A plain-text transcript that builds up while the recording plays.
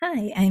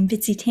Hi, I'm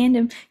Bitsy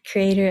Tandem,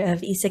 creator of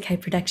Isekai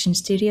Production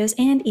Studios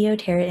and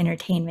Eotera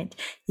Entertainment.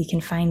 You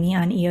can find me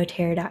on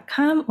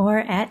eotera.com or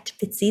at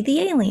Bitsy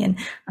the Alien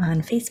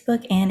on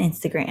Facebook and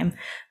Instagram.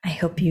 I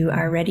hope you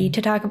are ready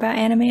to talk about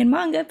anime and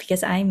manga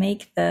because I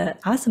make the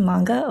awesome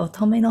manga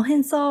Otome no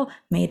Hensou,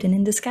 Maiden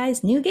in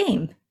Disguise new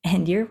game.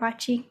 And you're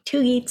watching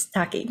Two Geeks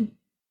Talking.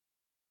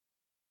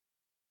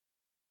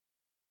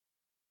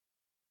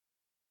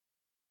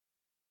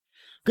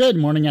 Good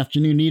morning,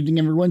 afternoon, evening,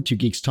 everyone. Two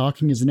Geeks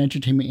Talking is an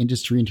entertainment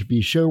industry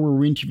interview show where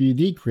we interview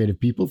the creative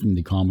people from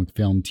the comic,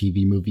 film,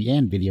 TV, movie,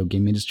 and video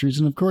game industries.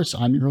 And of course,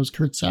 I'm your host,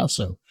 Kurt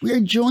Sasso. We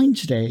are joined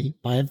today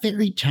by a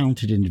very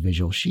talented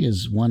individual. She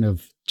is one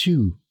of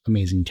two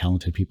amazing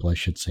talented people, I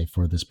should say,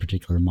 for this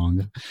particular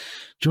manga.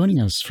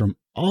 Joining us from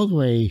all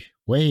the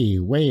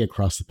way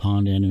across the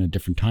pond and in a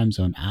different time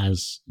zone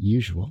as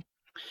usual.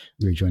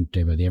 We are joined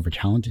today by the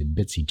ever-talented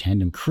Bitsy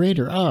Tandem,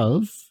 creator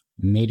of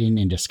Maiden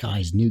in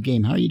Disguise new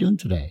game. How are you doing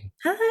today?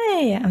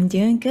 Hi, I'm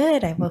doing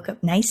good. I woke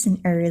up nice and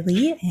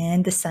early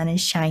and the sun is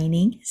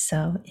shining,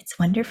 so it's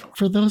wonderful.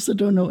 For those that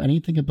don't know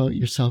anything about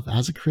yourself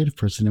as a creative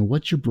person and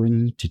what you're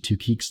bringing to Two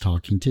Geeks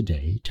Talking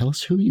today, tell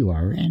us who you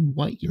are and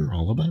what you're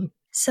all about.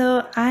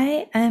 So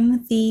I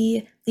am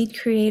the lead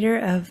creator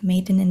of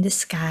Maiden in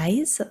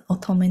Disguise,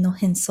 Otome no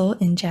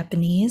Hensou in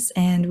Japanese,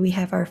 and we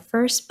have our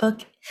first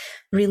book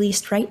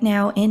released right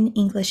now in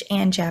English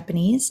and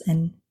Japanese.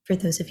 And for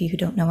those of you who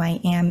don't know,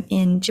 I am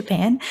in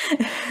Japan.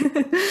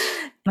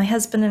 My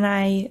husband and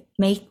I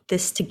make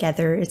this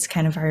together. It's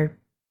kind of our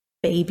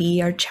baby,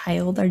 our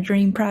child, our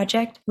dream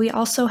project. We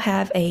also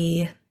have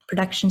a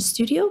production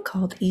studio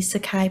called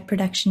Isekai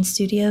Production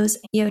Studios.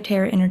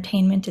 Eotera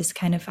Entertainment is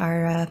kind of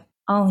our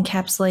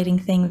all-encapsulating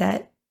thing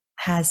that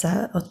has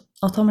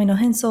Otome no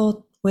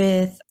Hensou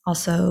with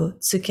also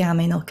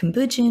Tsukiyame no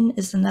Kenbujin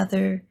is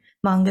another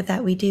manga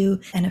that we do.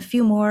 And a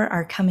few more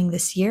are coming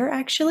this year,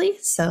 actually.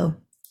 So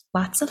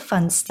lots of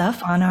fun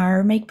stuff on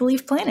our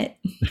make-believe planet.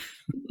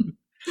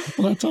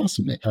 Well, that's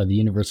awesome. Are the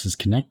universes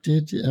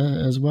connected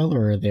as well,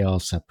 or are they all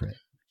separate?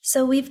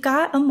 So we've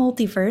got a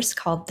multiverse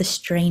called the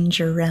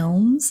Stranger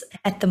Realms.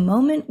 At the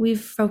moment, we're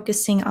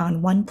focusing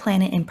on one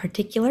planet in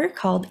particular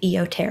called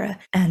Eotera.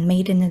 And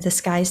Maiden in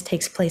Disguise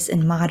takes place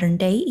in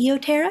modern-day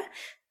Eotera.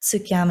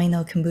 Tsukiyame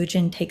no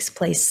Kenbujin takes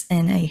place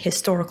in a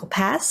historical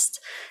past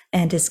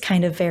and is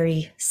kind of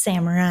very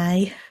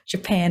samurai,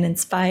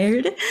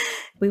 Japan-inspired.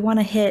 We want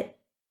to hit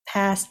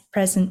past,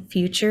 present,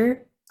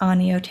 future on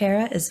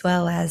Eotera, as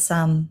well as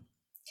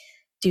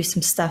do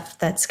some stuff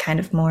that's kind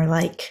of more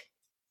like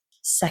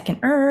Second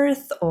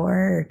Earth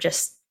or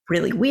just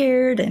really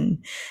weird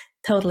and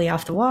totally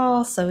off the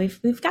wall. So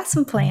we've got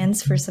some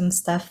plans for some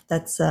stuff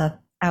that's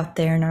out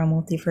there in our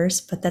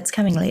multiverse, but that's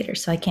coming later,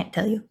 so I can't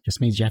tell you.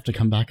 Just means you have to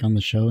come back on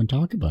the show and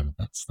talk about it.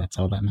 That's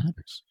all that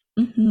matters.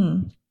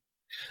 Mm-hmm.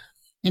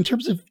 In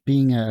terms of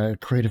being a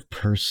creative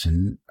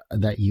person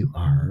that you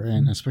are,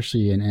 and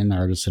especially an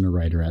artist and a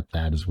writer at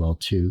that as well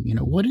too,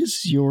 what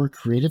is your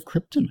creative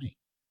kryptonite?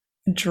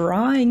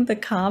 Drawing the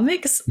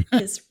comics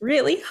is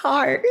really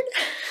hard.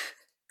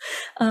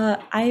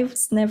 I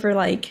was never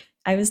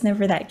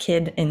that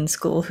kid in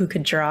school who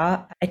could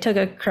draw. I took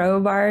a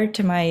crowbar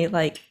to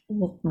my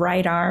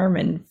right arm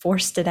and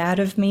forced it out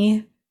of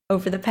me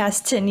over the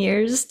past 10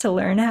 years to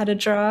learn how to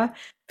draw,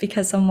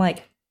 because I'm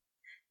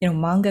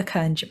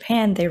mangaka in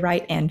Japan, they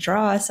write and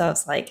draw. So I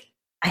was like,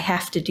 I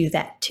have to do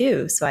that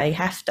too. So I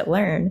have to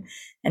learn.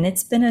 And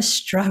it's been a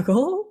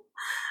struggle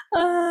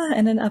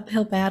and an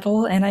uphill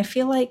battle. And I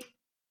feel like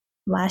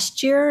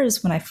last year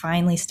is when I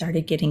finally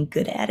started getting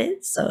good at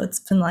it. So it's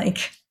been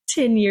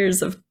 10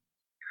 years of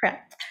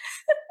crap.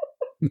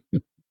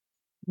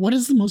 What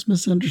is the most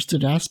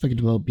misunderstood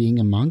aspect about being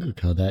a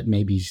mangaka that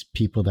maybe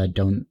people that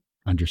don't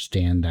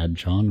understand that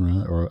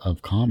genre or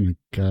of comic,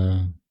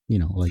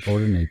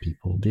 ordinary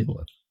people deal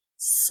with?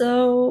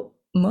 So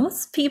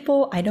most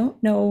people, I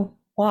don't know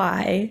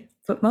why,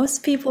 but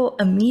most people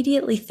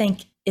immediately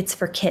think it's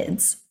for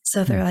kids.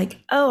 So they're like,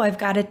 oh, I've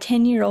got a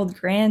 10-year-old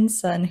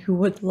grandson who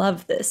would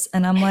love this.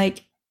 And I'm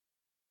like,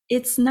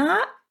 it's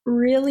not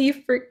really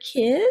for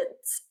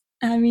kids.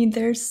 I mean,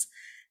 there's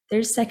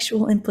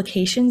sexual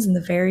implications in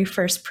the very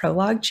first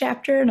prologue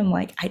chapter. And I'm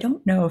like, I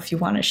don't know if you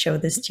want to show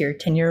this to your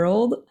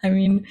 10-year-old. I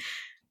mean,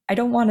 I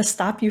don't want to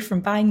stop you from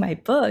buying my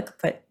book,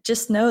 but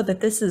just know that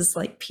this is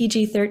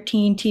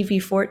PG-13,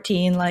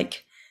 TV-14.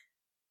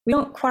 We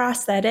don't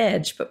cross that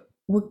edge, but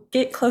we'll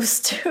get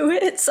close to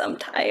it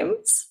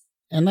sometimes.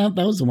 And that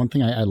was the one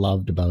thing I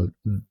loved about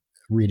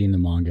reading the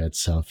manga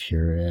itself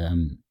here.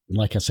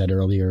 Like I said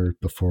earlier,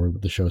 before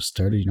the show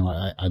started,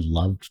 I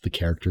loved the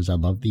characters. I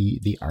loved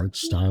the art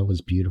style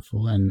was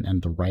beautiful,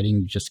 and the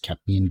writing just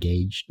kept me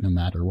engaged no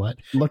matter what.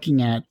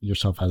 Looking at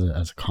yourself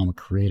as a comic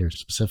creator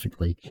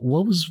specifically,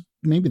 what was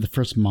maybe the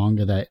first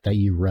manga that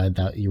you read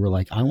that you were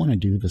like, I want to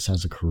do this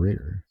as a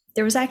career?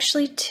 There was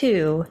actually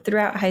two.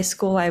 Throughout high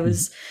school, I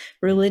was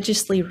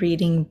religiously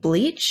reading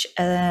Bleach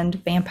and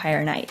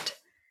Vampire Knight.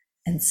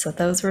 And so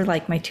those were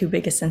like my two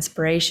biggest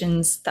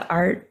inspirations. The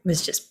art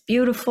was just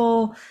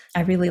beautiful.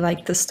 I really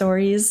liked the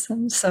stories.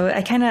 So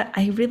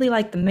I really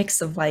like the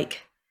mix of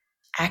like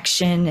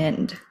action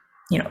and,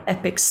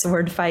 epic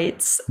sword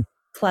fights,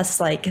 plus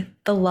like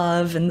the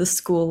love and the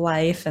school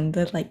life and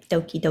the like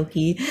doki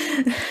doki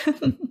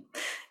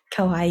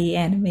kawaii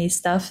anime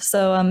stuff.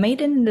 So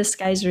Maiden in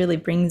Disguise really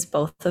brings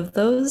both of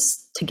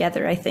those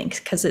together, I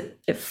think, because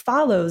it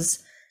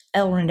follows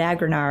Elrond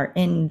Agrenar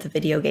in the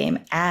video game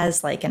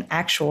as like an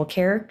actual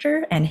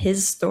character and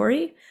his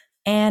story,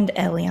 and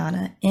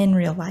Eliana in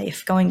real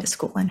life going to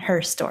school and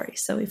her story.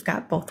 So we've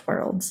got both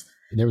worlds.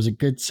 There was a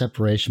good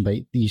separation, but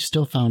you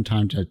still found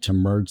time to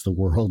merge the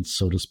worlds,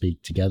 so to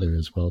speak, together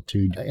as well,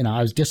 too. And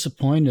I was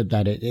disappointed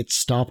that it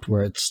stopped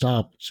where it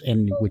stopped,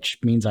 and which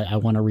means I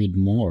want to read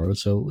more.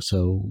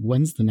 So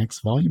when's the next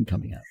volume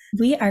coming out?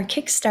 We are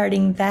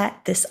kickstarting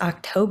that this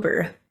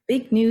October.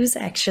 Big news,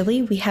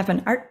 actually. We have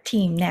an art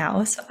team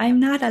now, so I'm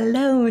not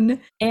alone.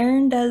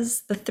 Aaron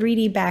does the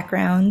 3D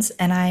backgrounds,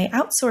 and I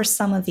outsource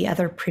some of the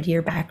other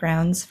prettier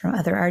backgrounds from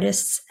other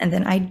artists. And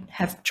then I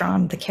have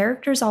drawn the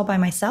characters all by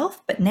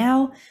myself, but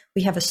now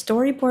we have a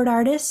storyboard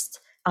artist.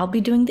 I'll be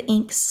doing the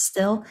inks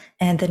still,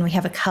 and then we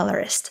have a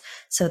colorist.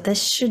 So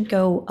this should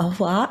go a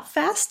lot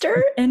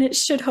faster, and it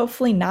should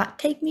hopefully not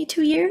take me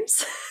 2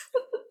 years.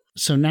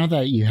 So now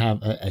that you have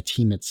a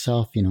team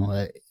itself,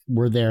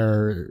 were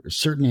there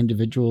certain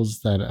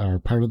individuals that are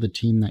part of the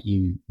team that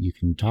you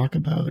can talk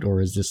about, or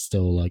is this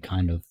still like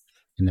kind of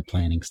in the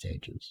planning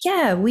stages?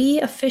 Yeah,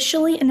 we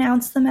officially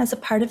announced them as a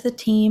part of the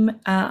team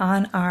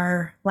on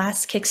our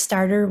last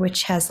Kickstarter,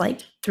 which has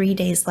like 3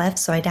 days left.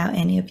 So I doubt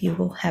any of you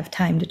will have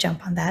time to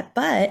jump on that.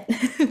 But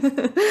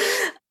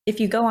if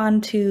you go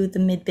on to the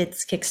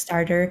Midbits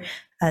Kickstarter,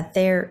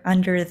 they're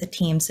under the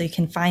team, so you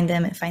can find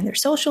them and find their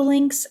social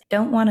links. I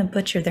don't want to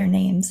butcher their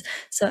names.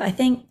 So I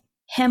think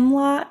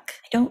Hemlock,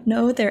 I don't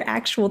know their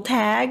actual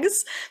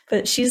tags,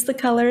 but she's the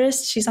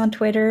colorist. She's on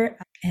Twitter,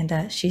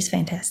 and she's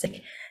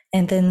fantastic.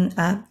 And then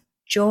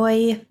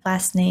Joy,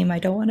 last name, I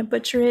don't want to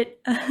butcher it,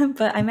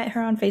 but I met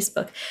her on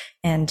Facebook,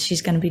 and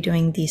she's going to be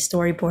doing the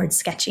storyboard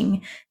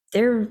sketching.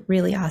 They're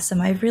really awesome.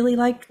 I really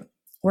like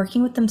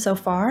working with them so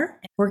far.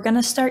 We're going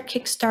to start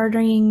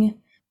kickstarting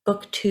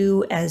book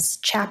 2 as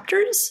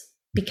chapters,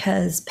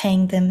 because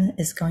paying them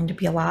is going to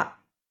be a lot,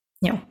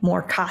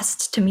 more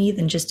cost to me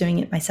than just doing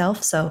it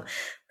myself. So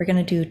we're going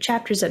to do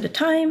chapters at a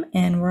time,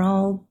 and we're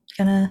all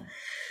going to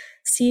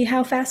see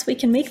how fast we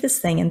can make this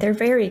thing. And they're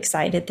very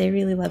excited. They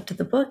really loved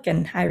the book,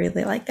 and I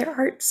really like their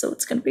art. So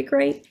it's going to be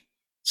great.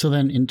 So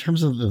then in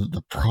terms of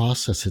the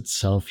process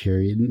itself here,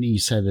 you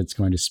said it's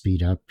going to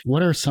speed up.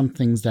 What are some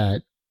things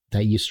that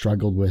you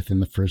struggled with in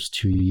the first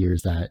 2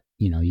 years that,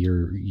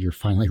 you're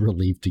finally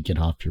relieved to get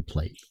off your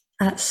plate?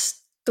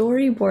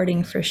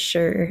 Storyboarding for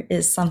sure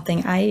is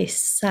something I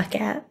suck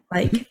at.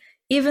 Like,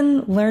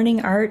 even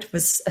learning art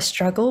was a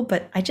struggle,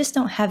 but I just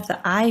don't have the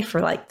eye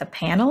for like the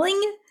paneling.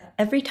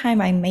 Every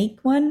time I make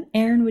one,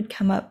 Aaron would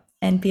come up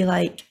and be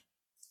like,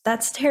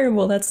 "That's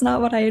terrible. That's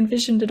not what I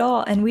envisioned at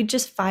all." And we'd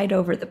just fight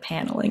over the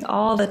paneling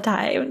all the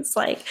time. It's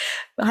like,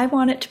 I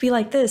want it to be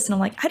like this. And I'm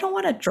like, I don't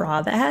want to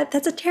draw that.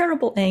 That's a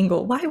terrible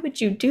angle. Why would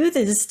you do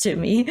this to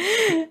me?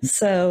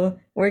 So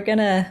we're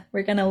gonna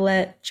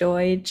let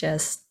Joy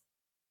just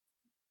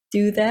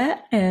do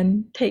that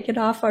and take it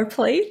off our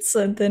plates.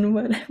 And then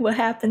what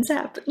happens,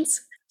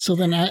 happens. So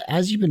then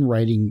as you've been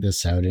writing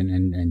this out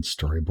and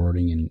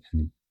storyboarding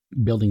and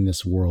building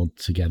this world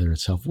together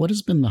itself, what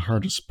has been the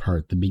hardest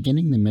part, the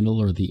beginning, the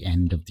middle, or the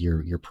end of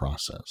your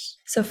process?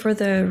 So for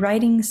the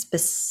writing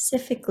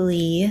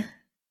specifically,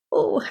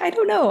 I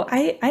don't know.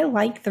 I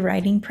like the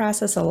writing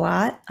process a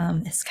lot.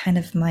 It's kind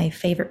of my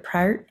favorite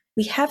part.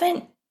 We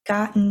haven't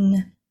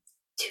gotten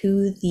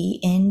to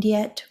the end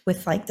yet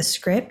with like the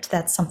script.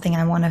 That's something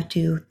I want to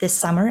do this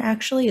summer,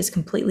 actually, is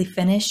completely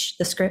finish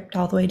the script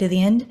all the way to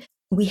the end.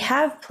 We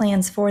have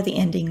plans for the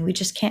ending. We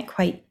just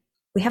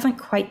we haven't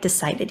quite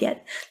decided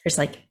yet. There's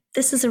like,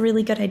 this is a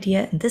really good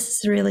idea and this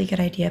is a really good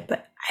idea,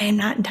 but I am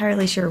not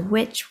entirely sure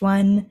which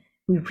one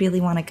we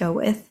really want to go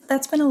with.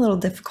 That's been a little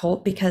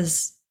difficult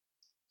because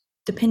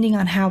depending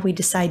on how we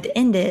decide to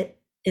end it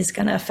is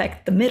going to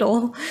affect the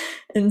middle.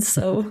 And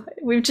so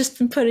we've just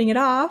been putting it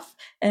off,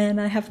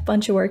 and I have a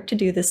bunch of work to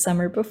do this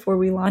summer before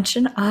we launch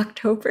in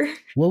October.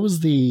 What was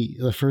the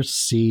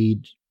first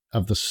seed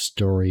of the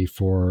story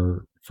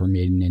for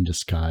Maiden in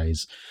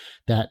Disguise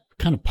that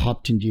kind of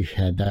popped into your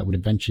head that would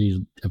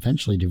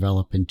eventually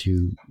develop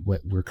into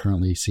what we're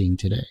currently seeing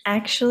today?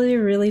 Actually,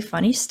 a really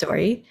funny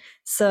story.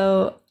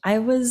 So I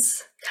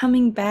was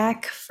coming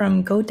back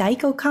from Go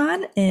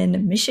DaikoCon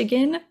in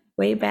Michigan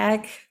way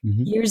back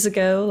years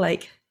ago,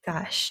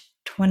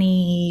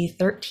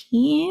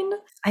 2013.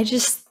 I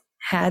just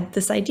had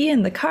this idea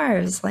in the car.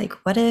 I was like,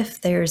 what if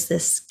there's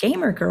this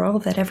gamer girl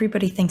that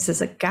everybody thinks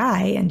is a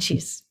guy, and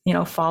she's,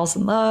 falls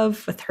in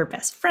love with her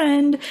best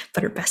friend,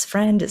 but her best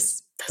friend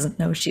is doesn't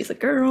know she's a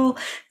girl,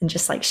 and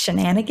just like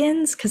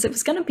shenanigans, because it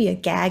was going to be a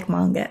gag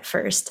manga at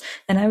first.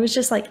 And I was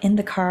just like in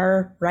the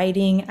car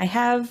writing. I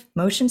have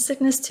motion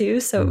sickness too,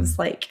 so it was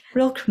like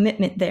real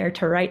commitment there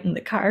to write in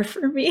the car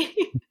for me.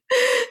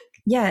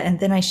 Yeah, and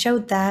then I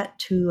showed that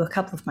to a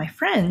couple of my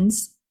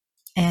friends,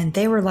 and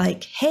they were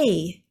like,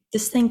 hey,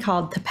 this thing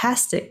called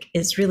Tapastic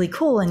is really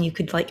cool, and you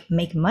could like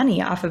make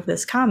money off of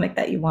this comic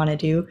that you want to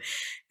do.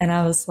 And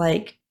I was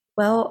like,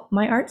 well,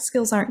 my art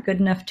skills aren't good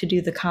enough to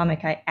do the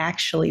comic I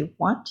actually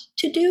want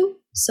to do.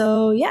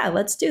 So yeah,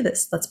 let's do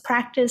this. Let's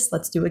practice.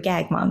 Let's do a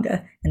gag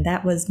manga. And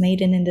that was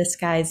Maiden in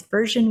Disguise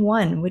version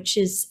 1, which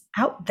is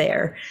out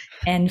there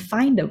and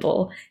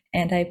findable.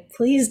 And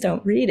please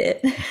don't read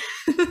it.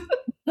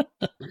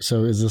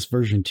 So is this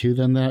version 2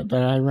 then that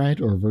I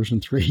write, or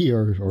version 3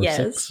 or yes.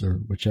 6 or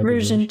whichever?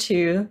 Version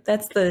 2.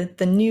 That's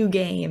the new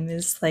game,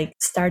 is like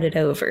started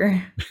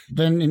over.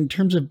 Then in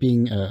terms of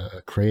being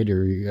a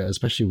creator,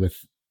 especially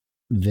with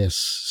this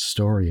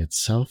story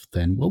itself,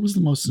 then what was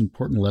the most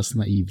important lesson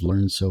that you've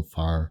learned so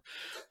far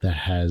that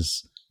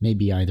has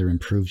maybe either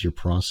improved your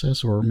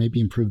process or maybe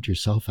improved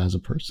yourself as a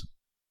person?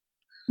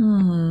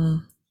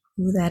 Ooh,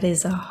 that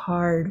is a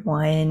hard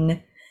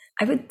one.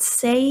 I would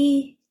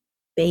say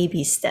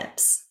baby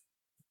steps,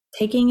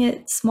 taking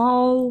it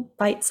small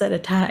bites at a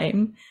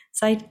time.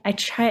 So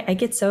I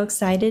get so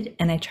excited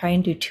and I try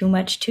and do too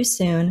much too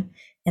soon.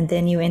 And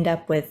then you end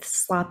up with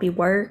sloppy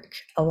work,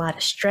 a lot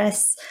of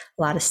stress,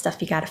 a lot of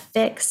stuff you got to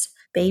fix.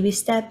 Baby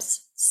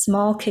steps,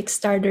 small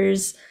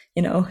Kickstarters,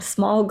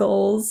 small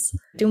goals.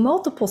 Do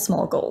multiple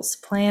small goals.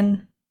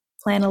 Plan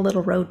a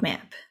little roadmap.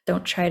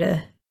 Don't try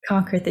to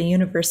conquer the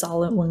universe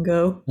all at one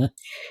go.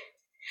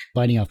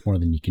 Biting off more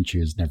than you can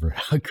chew is never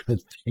a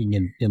good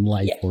thing in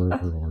life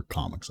or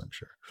comics, I'm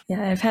sure.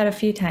 Yeah, I've had a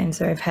few times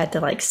where I've had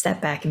to like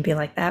step back and be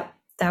like, that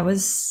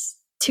was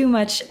too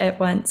much at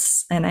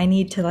once, and I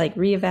need to like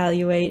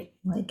reevaluate,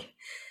 like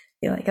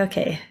be like,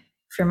 okay,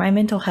 for my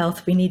mental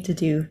health, we need to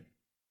do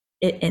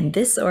it in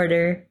this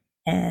order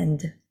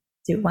and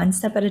do one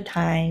step at a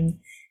time,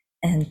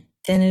 and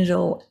then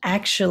it'll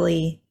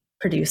actually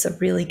produce a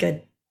really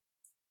good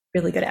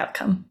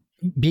outcome.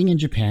 Being in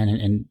Japan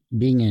and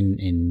being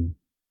in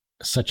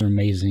such an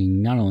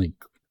amazing, not only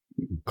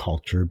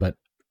culture, but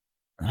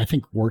I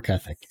think work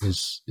ethic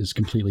is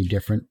completely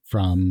different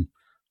from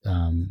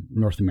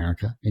North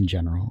America in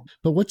general.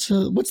 But what's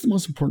the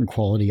most important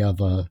quality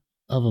of a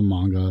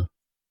manga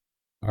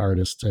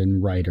artist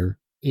and writer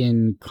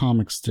in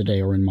comics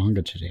today, or in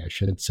manga today, I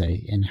should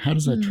say, and how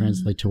does that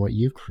translate to what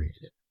you've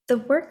created? The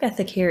work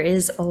ethic here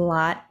is a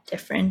lot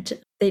different.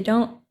 They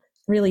don't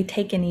really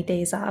take any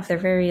days off. They're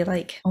very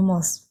like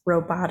almost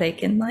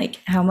robotic in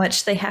like how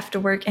much they have to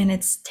work, and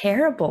it's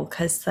terrible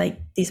because like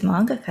these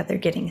mangaka, they're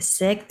getting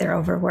sick, they're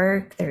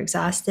overworked, they're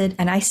exhausted,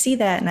 and I see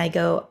that and I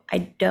go, I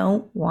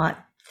don't want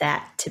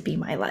that to be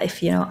my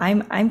life.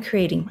 I'm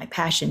creating my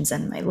passions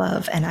and my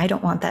love, and I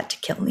don't want that to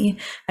kill me.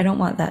 I don't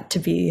want that to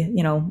be,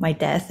 my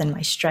death and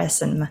my stress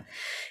and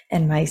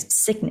my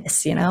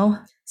sickness,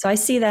 So I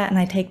see that and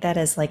I take that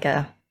as like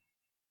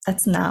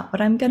that's not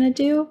what I'm going to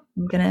do.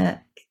 I'm going to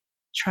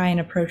try and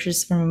approach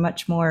this from a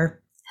much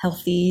more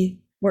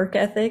healthy work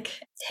ethic,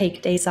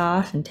 take days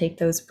off and take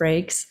those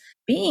breaks.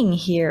 Being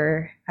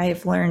here,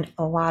 I've learned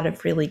a lot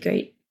of really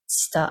great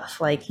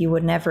stuff like you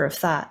would never have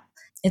thought.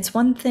 It's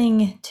one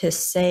thing to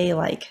say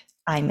like,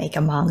 I make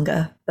a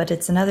manga, but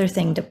it's another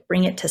thing to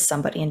bring it to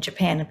somebody in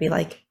Japan and be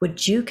like,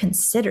 would you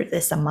consider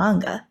this a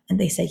manga? And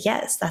they say,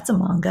 yes, that's a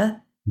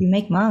manga. You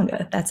make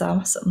manga. That's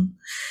awesome.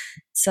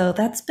 So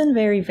that's been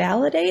very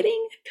validating,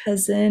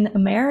 because in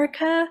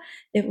America,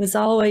 it was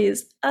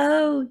always,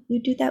 oh,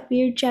 you do that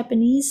weird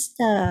Japanese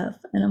stuff.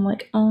 And I'm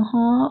like,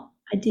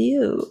 I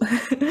do.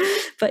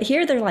 But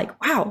here they're like,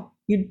 wow,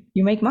 you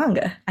make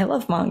manga. I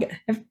love manga.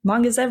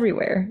 Manga's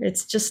everywhere.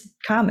 It's just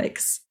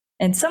comics.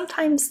 And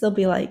sometimes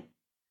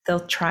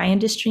they'll try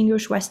and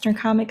distinguish Western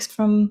comics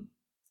from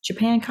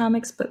Japan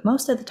comics, but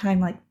most of the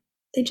time, like,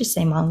 they just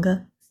say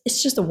manga.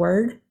 It's just a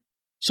word.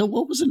 So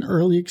what was an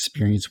early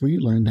experience where you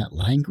learned that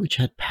language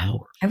had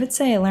power? I would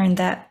say I learned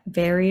that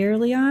very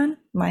early on.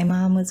 My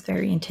mom was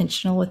very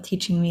intentional with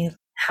teaching me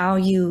how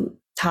you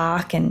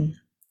talk and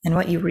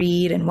what you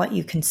read and what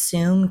you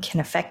consume can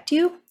affect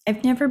you.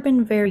 I've never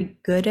been very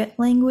good at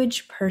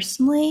language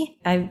personally.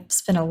 I've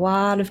spent a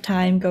lot of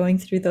time going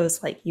through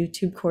those like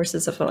YouTube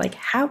courses of like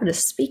how to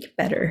speak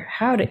better,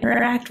 how to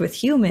interact with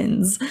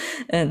humans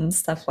and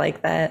stuff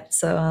like that.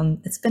 So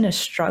it's been a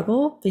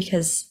struggle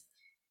because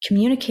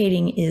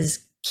communicating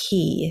is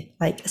key,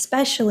 like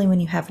especially when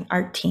you have an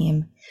art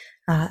team.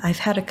 I've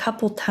had a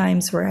couple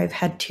times where I've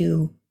had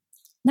to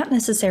not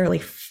necessarily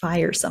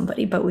fire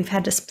somebody, but we've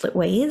had to split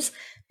ways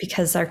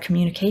because our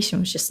communication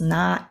was just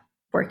not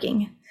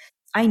working.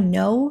 I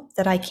know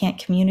that I can't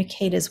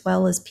communicate as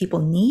well as people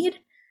need,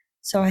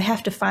 so I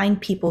have to find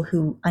people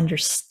who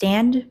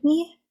understand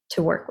me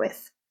to work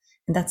with.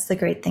 And that's the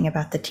great thing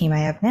about the team I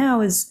have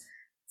now is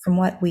from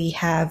what we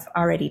have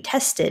already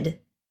tested,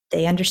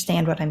 they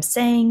understand what I'm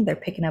saying, they're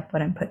picking up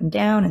what I'm putting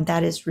down, and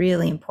that is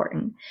really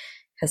important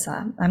because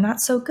I'm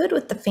not so good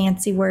with the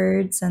fancy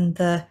words and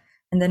the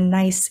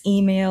nice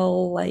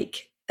email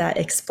like that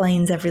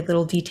explains every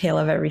little detail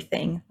of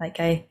everything. Like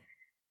I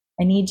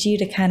need you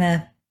to kind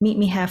of meet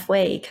me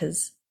halfway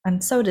because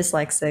I'm so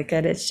dyslexic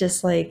and it's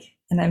just like,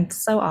 and I'm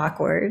so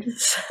awkward.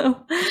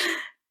 So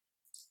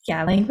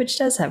yeah, language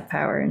does have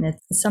power and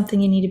it's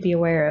something you need to be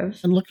aware of.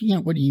 And looking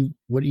at what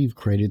you've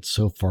created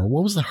so far,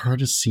 what was the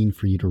hardest scene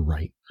for you to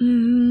write?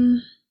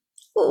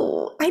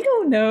 Oh, I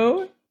don't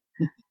know.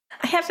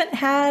 I haven't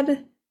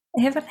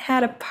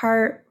had a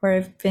part where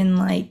I've been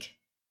like,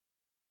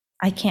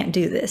 I can't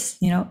do this,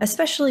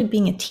 especially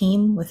being a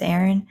team with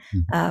Aaron.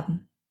 Mm-hmm.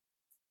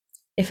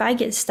 If I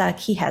get stuck,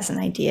 he has an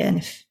idea. And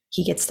if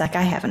he gets stuck,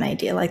 I have an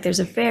idea. Like there's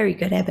a very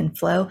good ebb and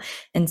flow.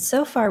 And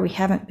so far we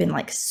haven't been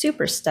like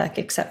super stuck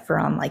except for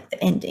on like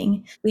the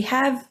ending. We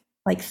have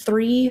like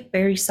 3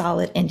 very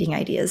solid ending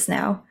ideas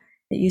now.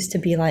 It used to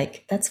be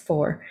like, that's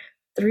 4.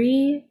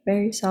 3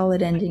 very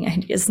solid ending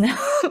ideas now.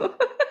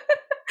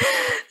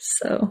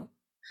 So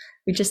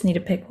we just need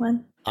to pick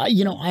one. I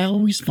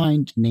always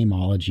find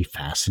namology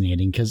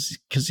fascinating because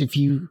if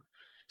you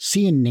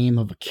see a name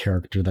of a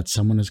character that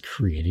someone has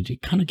created,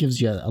 it kind of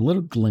gives you a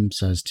little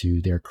glimpse as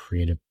to their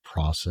creative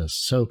process.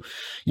 So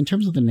in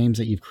terms of the names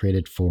that you've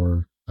created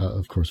for,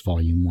 of course,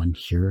 volume 1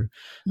 here,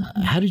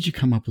 how did you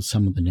come up with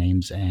some of the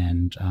names?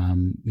 And,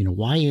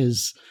 why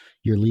is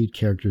your lead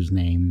character's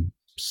name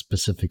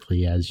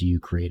specifically as you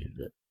created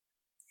it?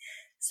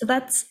 So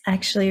that's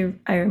actually,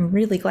 I'm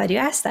really glad you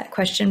asked that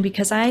question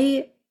because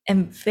I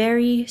am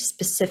very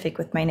specific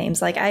with my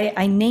names. Like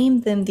I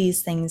name them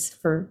these things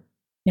for,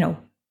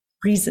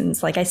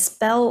 reasons. Like I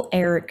spell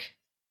Eric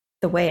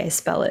the way I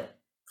spell it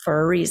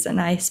for a reason.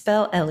 I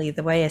spell Ellie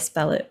the way I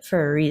spell it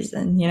for a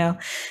reason,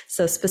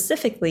 So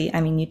specifically,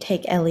 you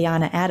take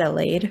Eliana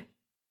Adelaide.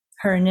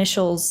 Her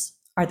initials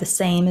are the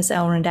same as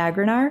Elrond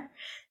Agrenar.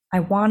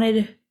 I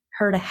wanted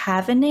her to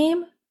have a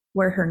name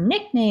where her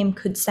nickname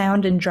could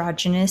sound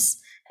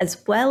androgynous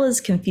as well as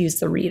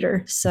confuse the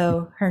reader.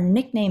 So her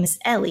nickname is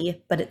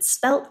Ellie, but it's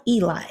spelled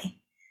Eli.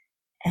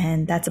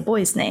 And that's a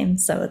boy's name.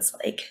 So it's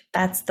like,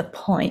 that's the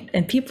point.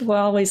 And people were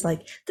always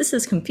like, this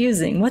is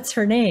confusing. What's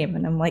her name?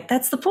 And I'm like,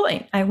 that's the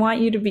point. I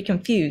want you to be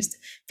confused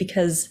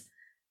because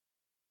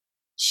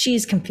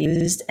she's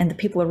confused and the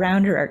people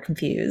around her are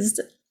confused.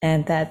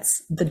 And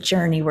that's the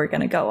journey we're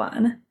going to go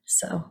on.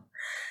 So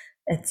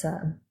it's,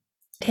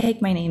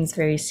 take my names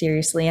very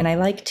seriously. And I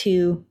like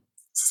to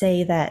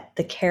say that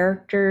the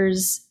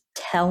characters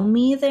tell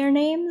me their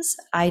names.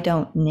 I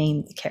don't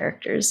name the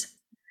characters.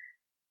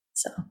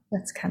 So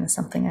that's kind of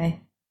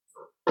something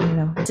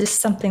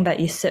just something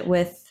that you sit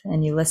with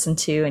and you listen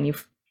to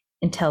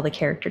until the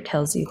character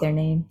tells you their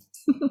name.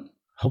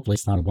 Hopefully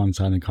it's not a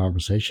one-sided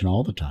conversation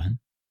all the time.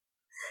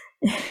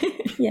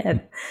 Yeah,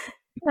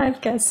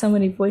 I've got so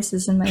many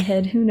voices in my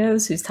head. Who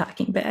knows who's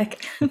talking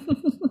back?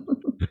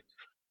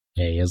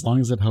 Hey, as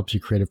long as it helps you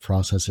creative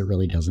process, it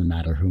really doesn't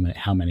matter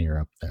how many are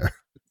up there.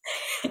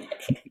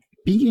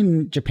 Being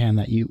in Japan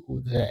that you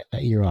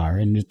are,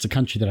 and it's a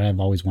country that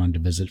I've always wanted to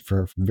visit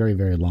for a very,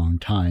 very long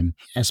time,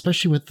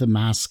 especially with the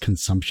mass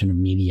consumption of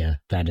media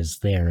that is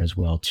there as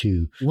well,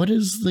 too. What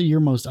is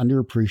your most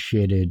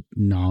underappreciated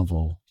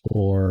novel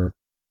or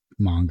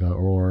manga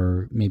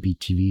or maybe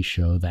TV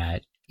show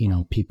that,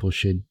 people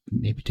should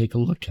maybe take a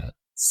look at?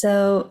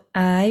 So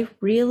I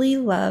really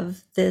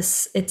love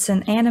this. It's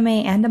an anime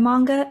and a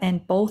manga,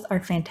 and both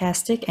are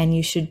fantastic. And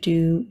you should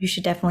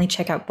definitely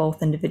check out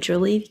both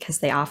individually because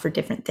they offer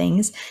different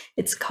things.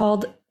 It's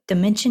called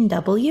Dimension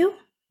W,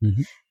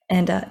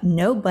 and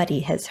nobody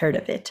has heard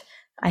of it.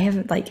 I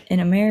haven't, in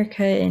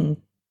America and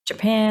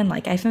Japan,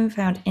 I haven't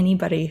found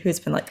anybody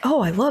who's been like,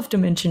 oh, I love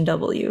Dimension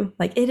W.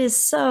 It is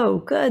so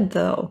good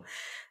though.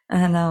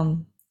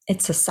 And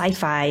it's a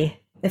sci-fi.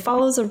 It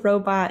follows a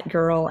robot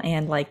girl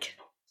and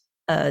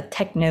a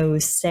techno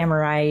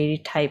samurai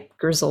type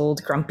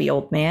grizzled grumpy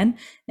old man,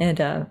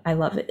 and I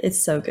love it.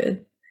 It's so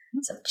good.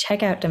 So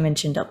check out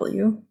Dimension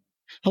W.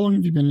 How long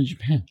have you been in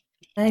Japan?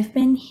 I've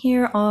been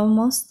here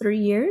almost 3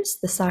 years.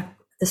 This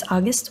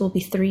August will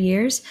be 3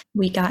 years.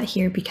 We got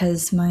here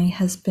because my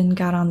husband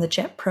got on the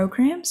JET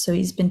program, so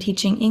he's been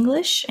teaching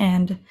English,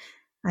 and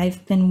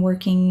I've been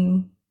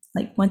working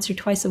once or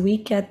twice a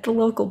week at the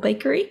local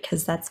bakery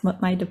because that's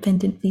what my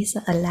dependent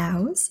visa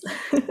allows.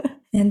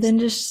 And then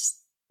just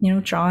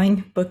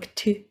drawing book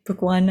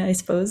 1, I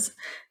suppose.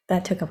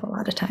 That took up a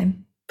lot of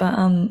time. But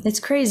it's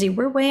crazy.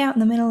 We're way out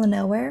in the middle of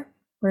nowhere.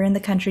 We're in the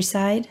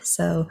countryside,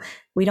 so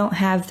we don't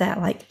have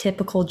that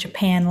typical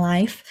Japan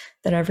life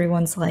that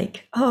everyone's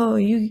like, oh,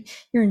 you're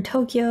in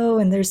Tokyo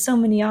and there's so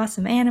many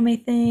awesome anime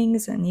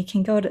things and you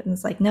can go to, and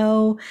it's like,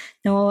 no,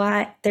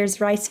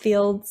 there's rice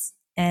fields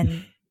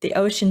and the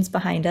ocean's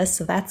behind us,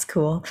 so that's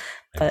cool.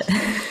 But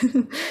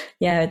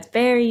yeah, it's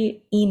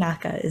very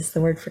inaka is the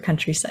word for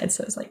countryside.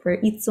 So it's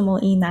we're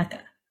itsumo inaka,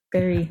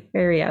 very,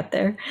 very out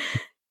there.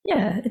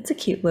 Yeah, it's a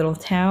cute little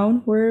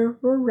town. We're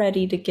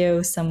ready to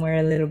go somewhere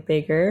a little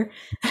bigger.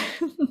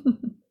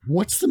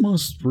 What's the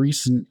most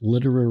recent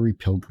literary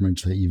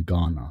pilgrimage that you've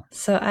gone on?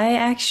 So I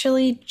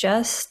actually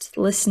just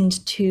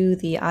listened to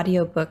the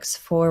audiobooks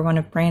for one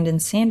of Brandon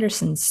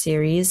Sanderson's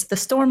series. The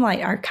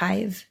Stormlight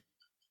Archive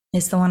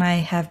is the one I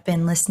have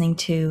been listening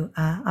to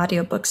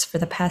audiobooks for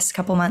the past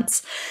couple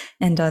months.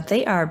 And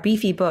they are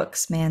beefy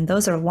books, man.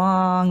 Those are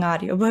long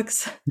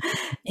audiobooks.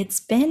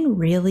 It's been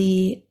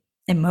really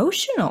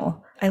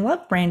emotional. I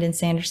love Brandon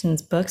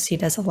Sanderson's books. He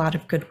does a lot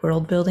of good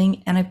world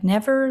building. And I've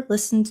never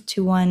listened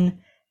to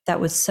one that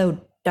was so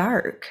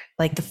dark.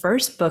 Like the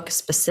first book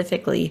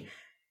specifically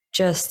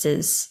just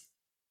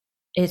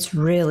it's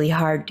really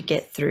hard to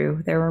get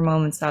through. There were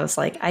moments I was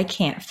like, I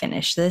can't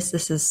finish this.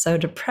 This is so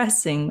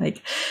depressing.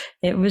 Like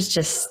it was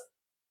just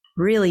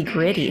really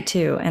gritty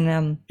too.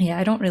 And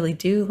I don't really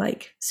do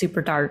like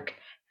super dark.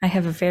 I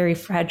have a very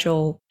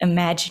fragile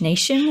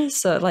imagination.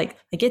 So like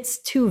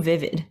it's too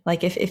vivid.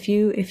 Like if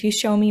you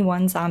show me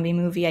one zombie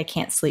movie, I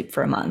can't sleep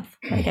for a month.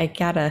 Like I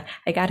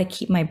gotta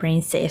keep my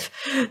brain safe.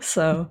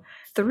 So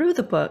through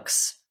the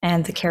books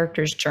and the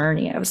character's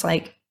journey, I was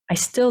like, I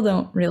still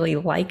don't really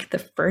like the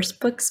first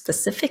book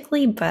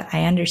specifically, but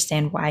I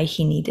understand why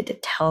he needed to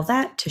tell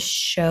that to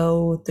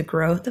show the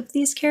growth of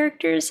these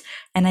characters.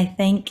 And I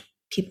think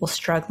people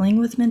struggling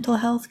with mental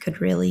health could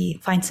really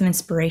find some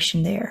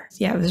inspiration there.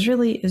 Yeah, it was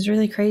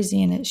really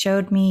crazy. And it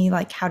showed me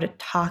like how to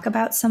talk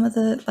about some of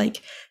the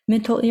like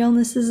mental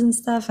illnesses and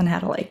stuff and how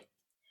to like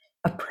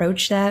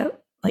approach that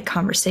like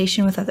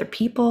conversation with other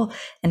people.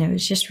 And it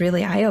was just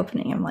really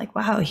eye-opening. I'm like,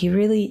 wow, he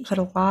really put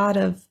a lot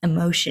of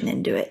emotion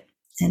into it.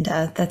 And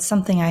that's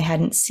something I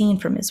hadn't seen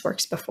from his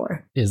works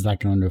before. Is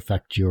that going to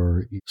affect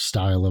your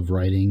style of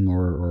writing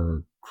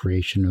or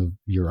creation of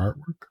your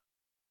artwork?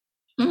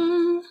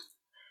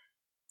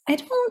 I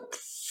don't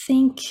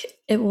think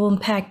it will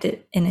impact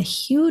it in a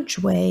huge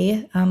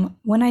way.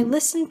 When I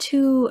listen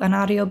to an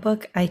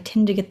audiobook, I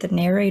tend to get the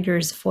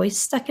narrator's voice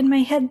stuck in my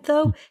head,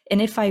 though.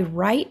 And if I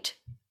write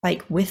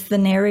like with the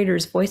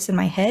narrator's voice in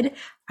my head,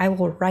 I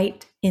will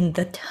write in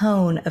the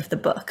tone of the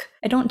book.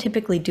 I don't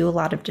typically do a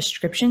lot of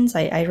descriptions.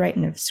 I write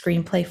in a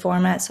screenplay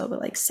format, so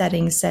like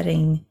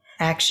setting,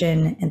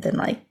 action, and then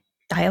like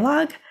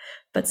dialogue.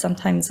 But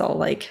sometimes I'll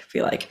like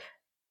be like,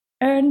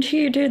 and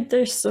he did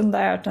this and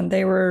that, and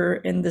they were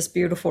in this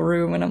beautiful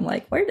room, and I'm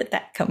like, where did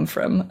that come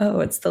from? Oh,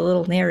 it's the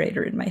little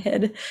narrator in my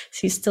head.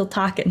 He's still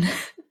talking.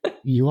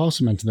 You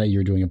also mentioned that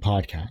you're doing a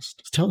podcast.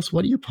 Tell us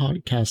what your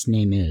podcast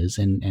name is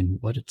and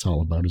what it's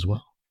all about as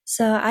well.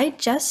 So I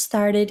just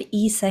started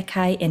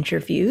iiisekai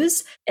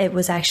interviews. It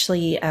was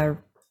actually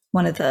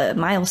one of the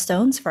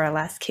milestones for our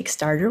last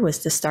Kickstarter was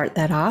to start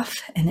that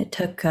off. And it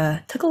took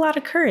a lot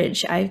of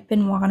courage. I've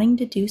been wanting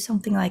to do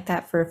something like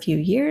that for a few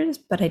years,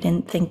 but I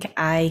didn't think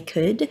I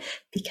could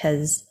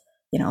because,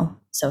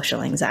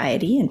 social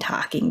anxiety and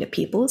talking to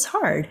people is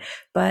hard.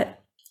 But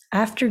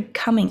after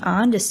coming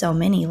on to so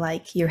many,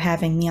 like you're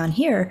having me on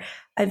here,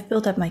 I've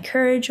built up my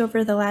courage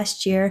over the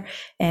last year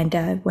and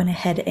went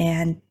ahead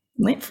and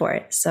went for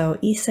it. So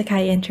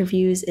Isekai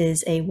Interviews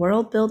is a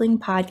world building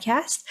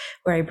podcast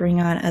where I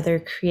bring on other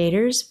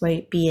creators,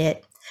 be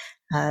it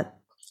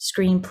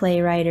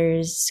screenplay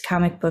writers,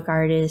 comic book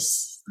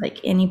artists, like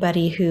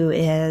anybody who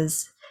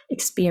has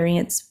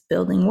experience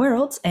building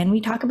worlds, and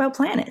we talk about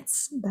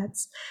planets.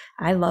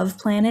 I love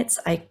planets.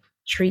 I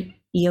treat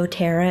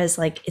Eotera as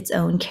like its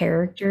own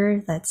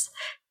character. That's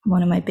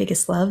one of my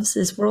biggest loves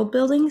is world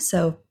building.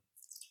 So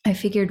I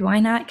figured why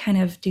not kind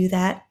of do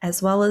that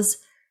as well as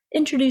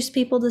introduce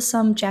people to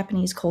some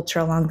Japanese culture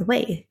along the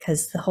way,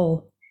 because the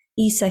whole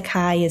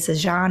isekai is a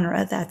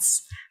genre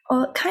that's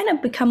kind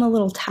of become a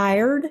little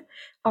tired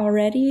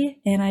already.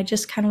 And I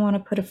just kind of want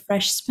to put a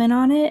fresh spin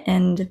on it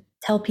and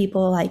tell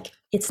people like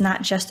it's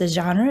not just a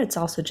genre, it's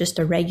also just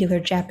a regular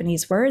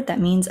Japanese word that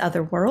means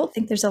other world. I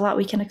think there's a lot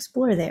we can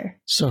explore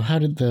there. So how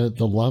did the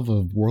love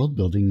of world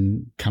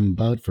building come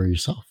about for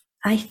yourself?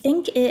 I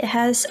think it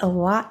has a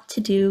lot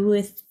to do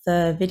with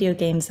the video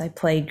games I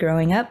played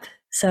growing up.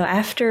 So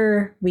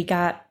after we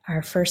got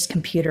our first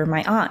computer,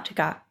 my aunt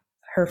got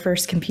her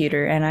first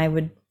computer and I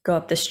would go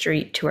up the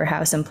street to her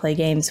house and play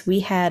games.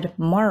 We had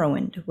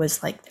Morrowind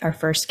was like our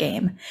first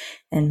game.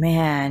 And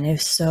man, it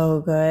was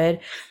so good.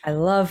 I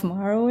love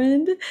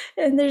Morrowind.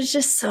 And there's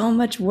just so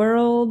much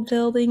world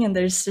building and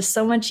there's just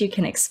so much you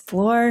can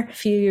explore. A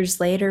few years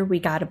later,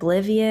 we got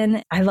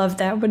Oblivion. I love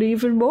that one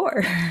even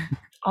more.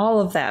 All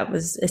of that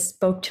it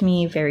spoke to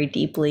me very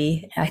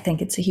deeply. I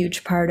think it's a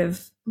huge part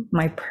of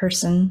my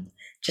person,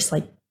 just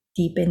like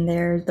deep in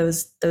there,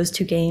 those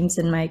two games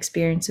and my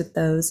experience with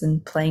those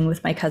and playing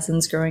with my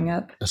cousins growing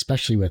up.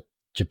 Especially with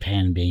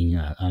Japan being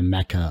a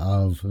mecca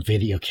of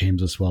video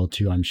games as well,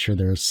 too. I'm sure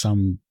there are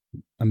some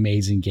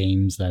amazing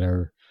games that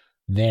are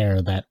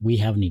there that we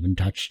haven't even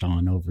touched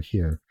on over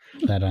here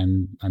that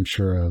I'm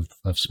sure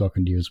I've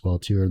spoken to you as well,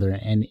 too. Are there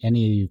any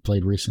you've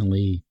played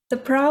recently? The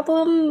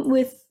problem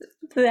with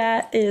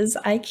that is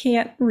I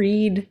can't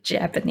read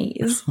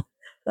Japanese.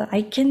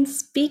 I can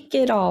speak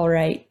it all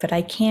right, but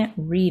I can't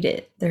read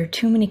it. There are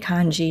too many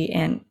kanji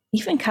and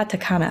even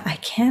katakana. I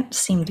can't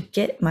seem to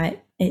get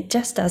it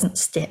just doesn't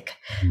stick.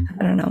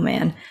 I don't know,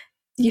 man.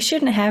 You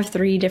shouldn't have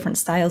 3 different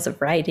styles of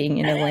writing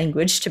in a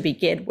language to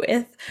begin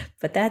with,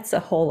 but that's a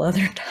whole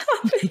other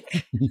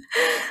topic.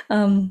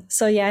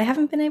 So yeah, I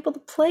haven't been able to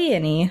play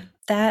any.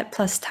 That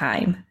plus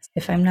time.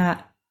 If I'm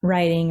not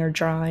writing or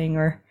drawing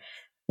or,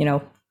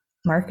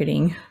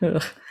 marketing.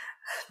 Ugh.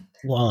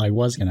 Well, I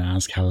was going to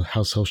ask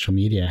how social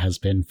media has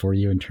been for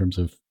you in terms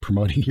of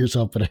promoting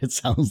yourself, but it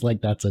sounds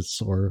like that's a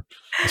sore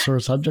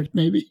subject,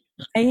 maybe.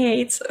 I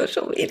hate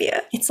social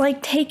media. It's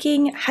like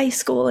taking high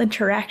school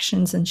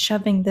interactions and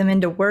shoving them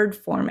into Word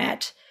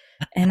format.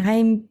 And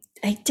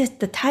I just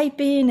the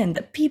typing and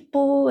the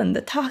people and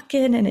the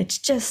talking, and it's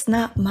just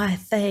not my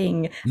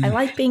thing. I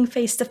like being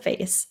face to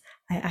face.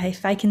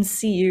 If I can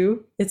see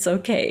you, it's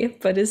okay.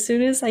 But as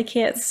soon as I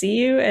can't see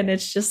you and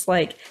it's just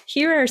like,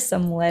 here are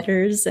some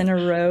letters in a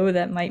row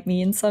that might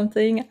mean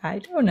something, I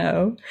don't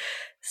know.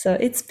 So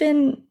it's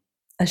been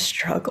a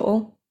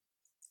struggle.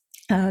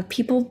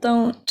 People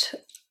don't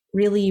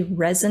really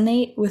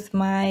resonate with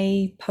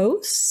my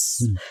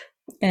posts.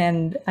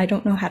 And I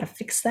don't know how to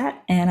fix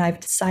that. And I've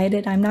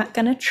decided I'm not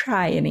going to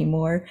try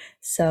anymore.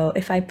 So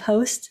if I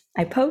post,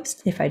 I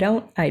post. If I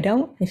don't, I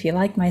don't. If you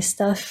like my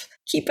stuff,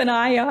 keep an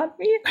eye on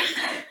me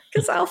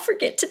because I'll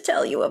forget to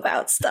tell you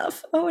about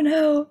stuff. Oh,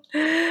 no.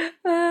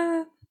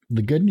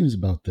 The good news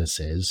about this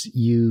is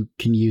you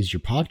can use your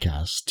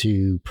podcast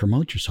to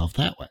promote yourself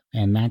that way.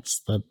 And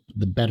that's the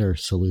better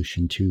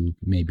solution to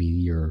maybe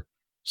your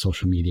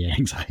social media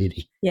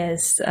anxiety.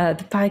 Yes,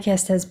 the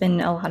podcast has been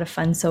a lot of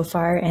fun so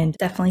far, and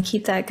definitely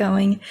keep that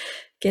going.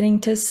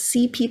 Getting to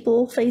see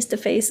people face to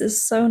face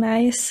is so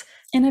nice.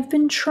 And I've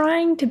been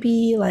trying to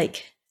be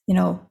like,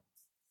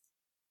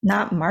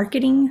 not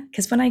marketing,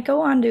 because when I go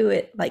onto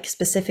it, like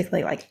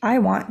specifically, like I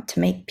want to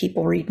make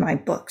people read my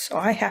book, so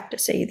I have to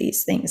say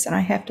these things and I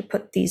have to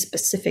put these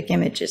specific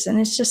images, and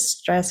it's just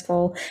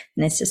stressful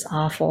and it's just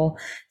awful,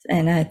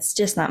 and it's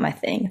just not my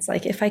thing. It's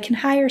like, if I can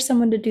hire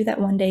someone to do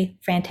that one day,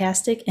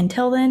 fantastic.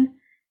 Until then,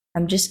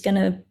 I'm just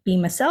gonna be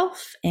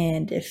myself,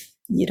 and if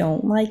you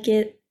don't like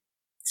it,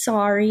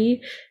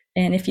 sorry,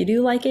 and if you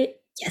do like it,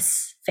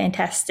 yes,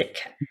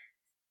 fantastic.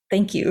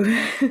 Thank you.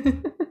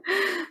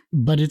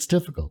 But it's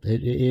difficult.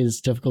 It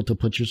is difficult to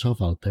put yourself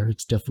out there.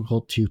 It's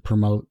difficult to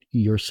promote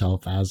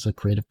yourself as a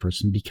creative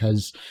person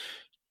because,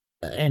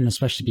 and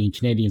especially being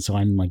Canadian, so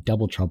I'm like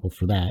double trouble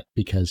for that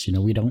because,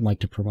 we don't like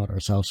to promote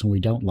ourselves and we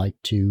don't like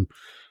to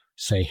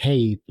say,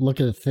 hey,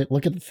 look at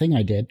the thing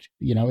I did.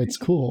 It's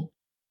cool.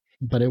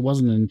 But it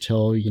wasn't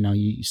until,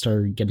 you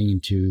started getting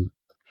into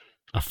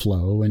a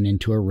flow and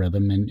into a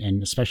rhythm,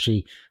 and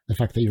especially the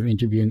fact that you're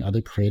interviewing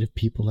other creative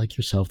people like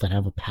yourself that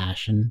have a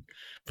passion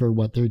for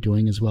what they're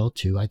doing as well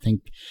too. I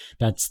think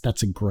that's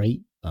a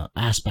great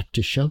aspect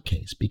to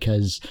showcase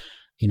because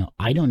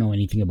I don't know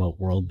anything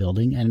about world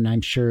building, and I'm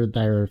sure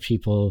there are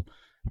people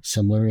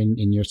similar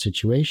in your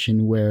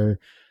situation where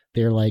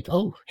they're like,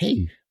 oh,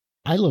 hey,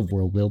 I love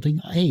world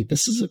building, hey,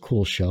 this is a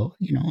cool show.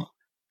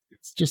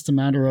 It's just a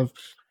matter of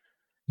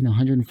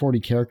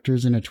 140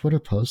 characters in a Twitter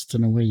post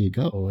and away you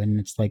go. And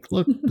it's like,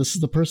 look, this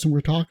is the person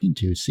we're talking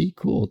to. See,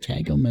 cool,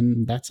 tag them,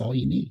 and that's all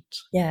you need.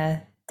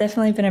 Yeah,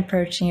 definitely been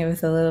approaching it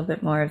with a little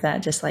bit more of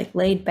that, just like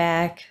laid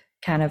back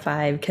kind of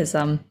vibe. Because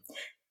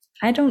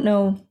I don't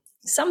know,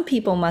 some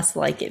people must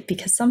like it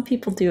because some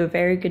people do a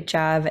very good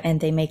job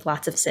and they make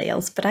lots of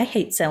sales. But I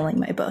hate selling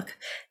my book,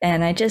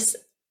 and I don't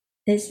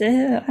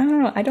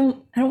know. I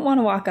don't want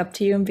to walk up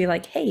to you and be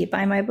like, hey,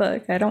 buy my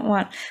book. I don't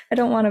want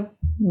to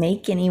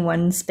make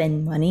anyone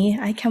spend money.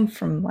 I come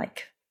from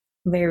like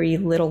very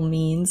little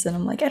means, and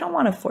I'm like, I don't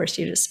want to force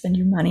you to spend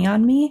your money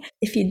on me.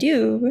 If you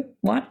do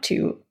want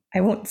to, I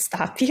won't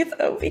stop you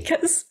though,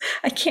 because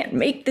I can't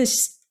make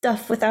this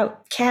stuff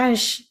without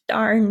cash.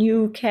 Darn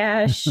you,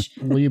 cash.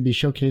 Will you be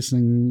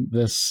showcasing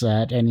this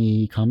at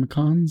any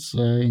Comic-Cons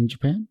in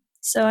Japan?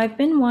 So I've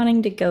been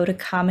wanting to go to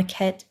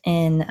Comic-Con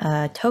in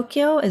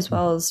Tokyo, as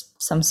well as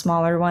some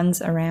smaller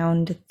ones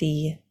around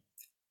the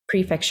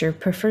prefecture,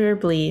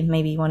 preferably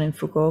maybe one in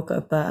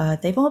Fukuoka,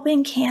 but they've all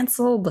been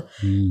canceled.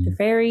 They're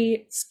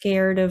very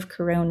scared of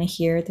Corona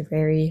here. They're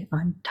very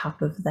on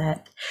top of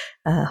that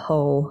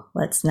whole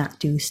let's not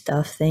do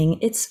stuff thing.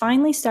 It's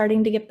finally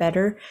starting to get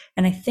better,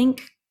 and I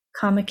think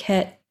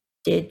Comic-Con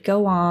did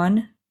go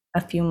on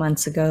a few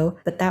months ago,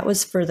 but that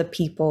was for the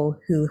people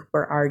who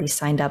were already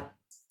signed up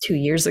 2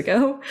 years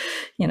ago.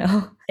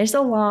 There's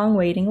a long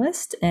waiting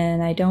list,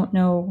 and I don't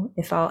know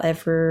if I'll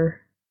ever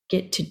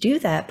get to do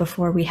that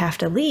before we have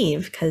to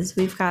leave, because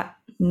we've got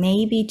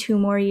maybe 2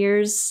 more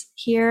years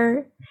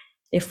here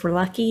if we're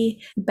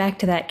lucky. Back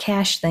to that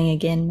cash thing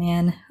again,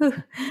 man.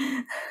 Whew.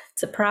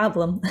 It's a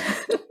problem.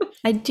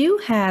 I do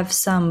have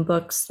some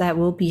books that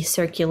will be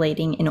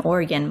circulating in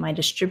Oregon. My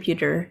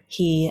distributor,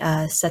 he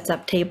sets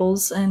up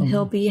tables, and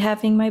he'll be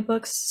having my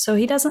books. So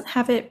he doesn't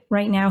have it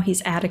right now.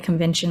 He's at a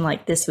convention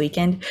like this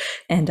weekend.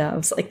 And I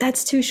was like,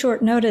 that's too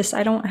short notice.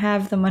 I don't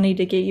have the money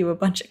to get you a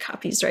bunch of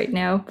copies right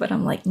now. But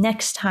I'm like,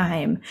 next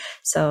time.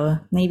 So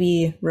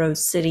maybe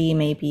Rose City,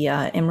 maybe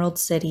Emerald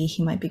City.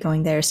 He might be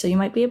going there. So you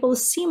might be able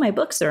to see my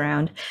books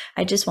around.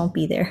 I just won't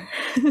be there.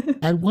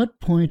 At what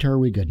point are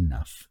we good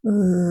enough?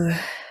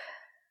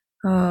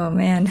 Oh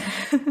man.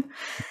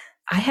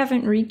 I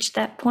haven't reached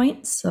that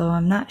point, so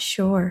I'm not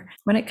sure.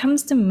 When it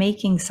comes to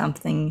making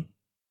something,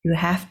 you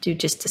have to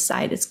just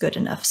decide it's good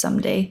enough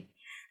someday.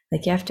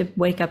 Like you have to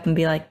wake up and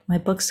be like, my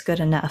book's good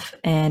enough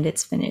and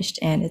it's finished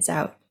and it's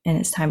out and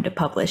it's time to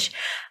publish.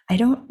 I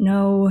don't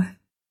know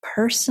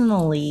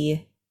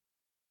personally.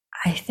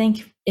 I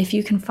think if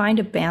you can find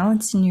a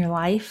balance in your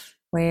life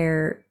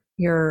where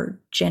you're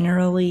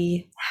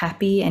generally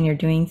happy and you're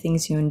doing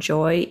things you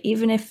enjoy,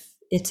 even if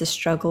it's a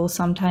struggle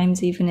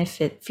sometimes, even if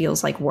it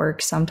feels like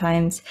work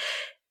sometimes,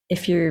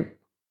 if you're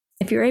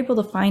able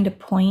to find a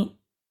point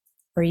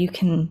where you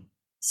can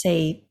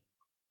say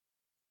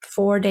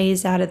 4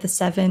 days out of the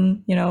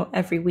 7,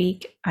 every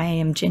week, I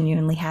am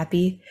genuinely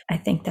happy, I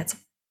think that's a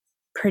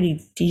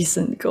pretty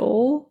decent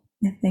goal.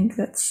 I think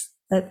that.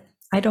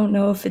 I don't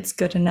know if it's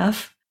good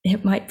enough.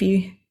 It might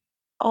be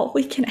all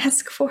we can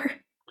ask for.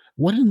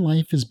 What in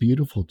life is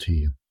beautiful to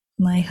you?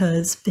 My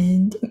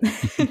husband.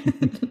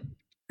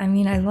 I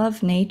mean, I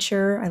love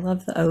nature. I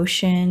love the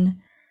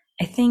ocean.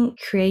 I think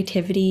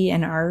creativity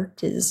and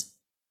art is,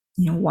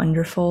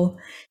 wonderful.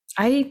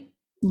 I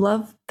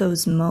love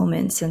those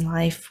moments in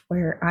life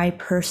where I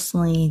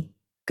personally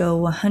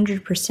go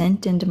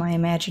 100% into my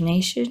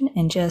imagination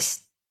and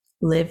just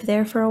live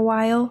there for a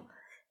while.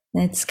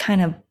 And it's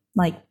kind of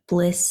like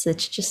bliss.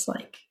 It's just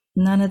like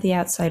none of the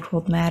outside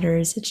world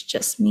matters. It's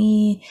just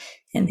me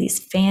and these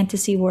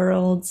fantasy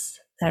worlds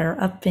that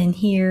are up in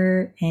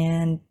here,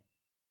 and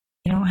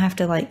you don't have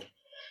to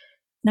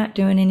not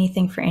doing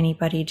anything for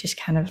anybody, just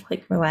kind of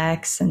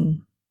relax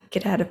and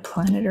get out of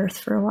planet Earth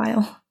for a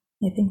while.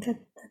 I think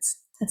that's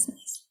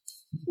nice.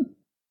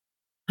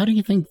 How do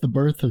you think the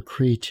birth of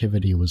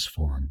creativity was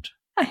formed?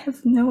 I have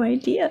no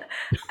idea.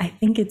 I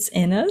think it's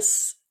in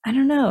us. I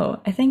don't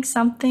know. I think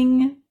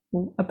something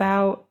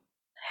about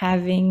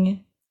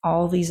having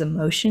all these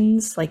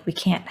emotions, we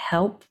can't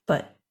help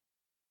but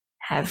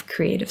have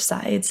creative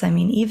sides. I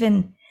mean,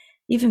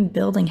 even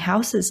building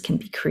houses can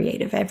be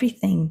creative.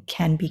 Everything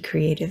can be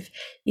creative.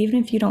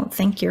 Even if you don't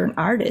think you're an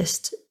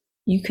artist,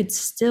 you could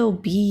still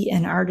be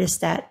an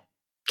artist at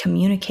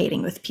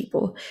communicating with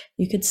people.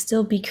 You could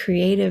still be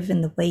creative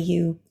in the way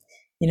you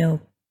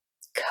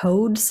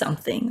code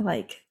something.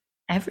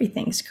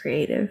 Everything's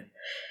creative.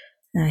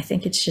 And I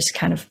think it's just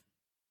kind of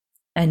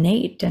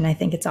innate, and I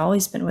think it's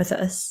always been with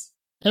us.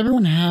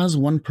 Everyone has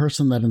one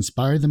person that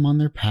inspired them on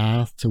their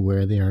path to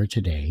where they are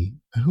today.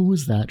 Who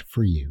was that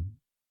for you?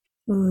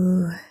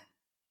 Ooh,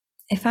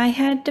 if I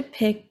had to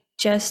pick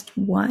just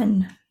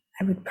one,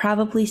 I would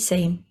probably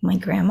say my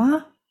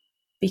grandma,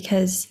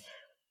 because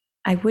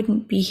I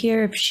wouldn't be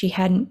here if she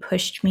hadn't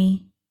pushed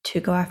me to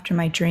go after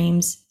my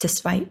dreams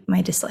despite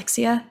my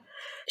dyslexia.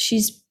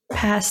 She's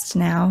passed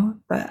now,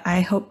 but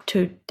I hope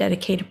to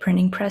dedicate a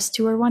printing press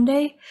to her one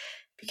day,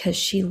 because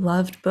she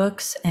loved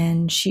books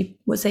and she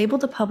was able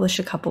to publish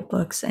a couple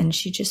books, and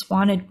she just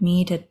wanted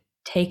me to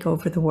take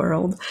over the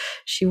world.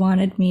 She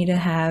wanted me to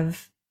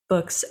have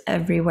books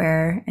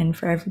everywhere and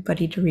for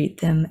everybody to read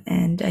them.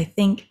 And I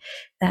think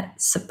that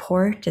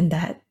support and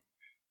that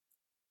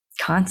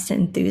constant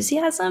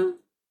enthusiasm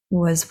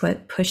was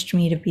what pushed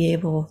me to be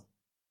able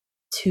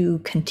to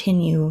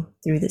continue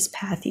through this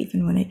path,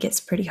 even when it gets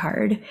pretty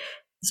hard.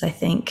 Because I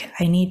think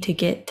I need to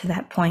get to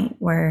that point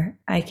where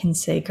I can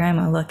say,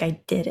 Grandma, look,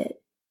 I did it.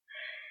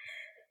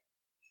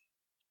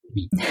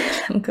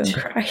 I'm going to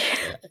cry.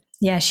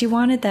 Yeah, she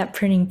wanted that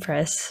printing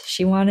press.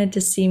 She wanted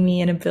to see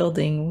me in a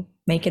building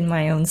making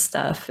my own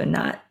stuff and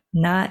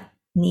not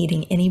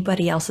needing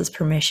anybody else's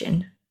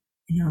permission,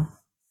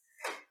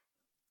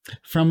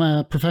 From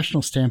a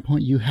professional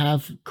standpoint, you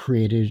have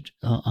created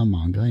a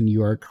manga, and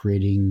you are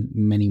creating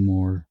many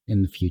more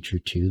in the future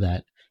too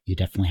that you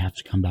definitely have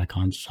to come back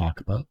on to talk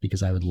about,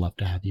 because I would love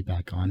to have you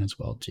back on as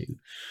well too.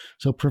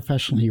 So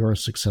professionally, you are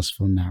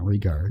successful in that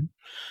regard.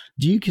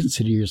 Do you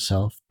consider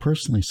yourself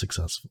personally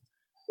successful?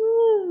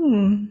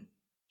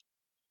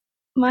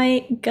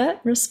 My gut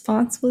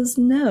response was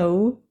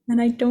no,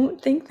 and I don't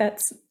think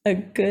that's a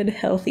good,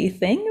 healthy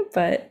thing,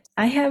 but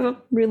I have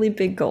really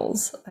big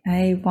goals.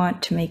 I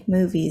want to make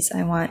movies.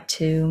 I want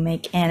to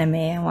make anime.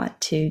 I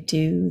want to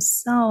do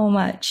so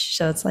much.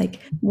 So it's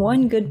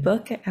one good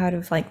book out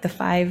of the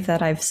 5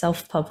 that I've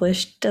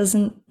self-published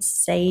doesn't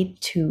say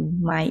to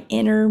my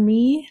inner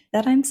me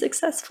that I'm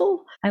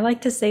successful. I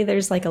like to say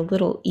there's a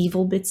little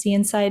evil Bitsy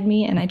inside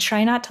me, and I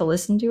try not to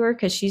listen to her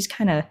because she's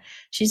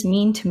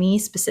mean to me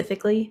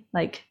specifically.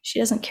 She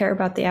doesn't care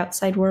about the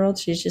outside world.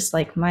 She's just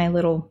my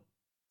little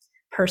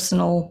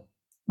personal,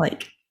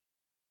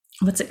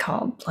 what's it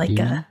called? I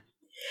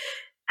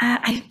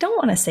don't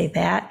want to say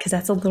that because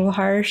that's a little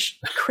harsh.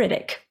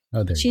 Critic.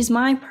 Oh, she's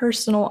my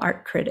personal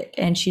art critic,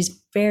 and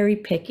she's very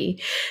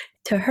picky.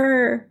 To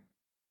her,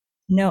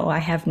 no, I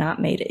have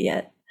not made it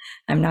yet.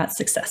 I'm not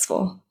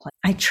successful.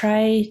 I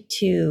try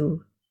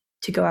to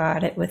go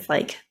at it with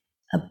a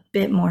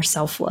bit more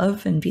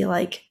self-love and be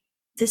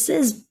this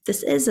is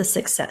a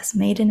success.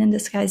 Maiden in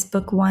Disguise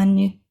book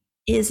 1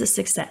 is a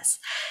success.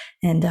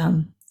 And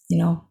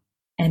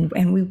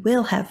and we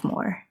will have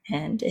more,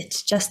 and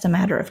it's just a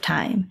matter of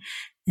time.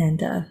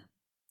 And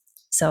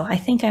So I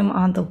think I'm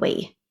on the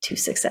way to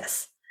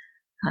success.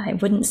 I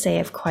wouldn't say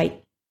I've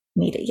quite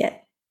made it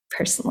yet,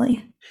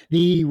 personally.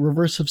 The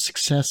reverse of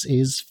success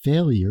is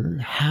failure.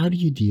 How do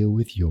you deal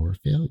with your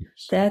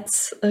failures?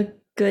 That's a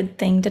good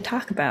thing to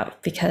talk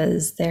about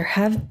because there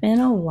have been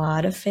a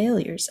lot of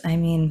failures. I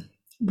mean,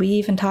 we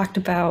even talked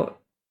about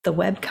the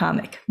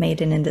webcomic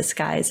Maiden in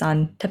Disguise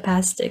on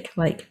Tapastic.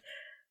 Like,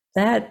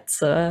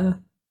 that's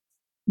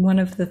one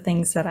of the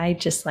things that I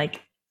just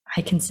like,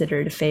 I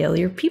consider it a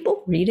failure.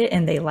 People read it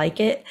and they like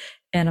it,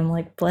 and I'm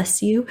like,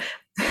 bless you.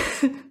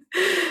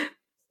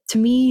 To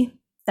me,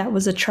 that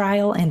was a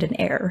trial and an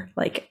error.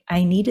 Like,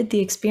 I needed the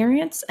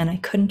experience and I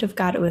couldn't have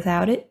got it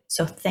without it.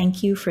 So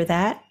thank you for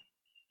that,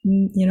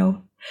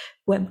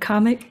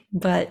 webcomic.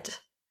 But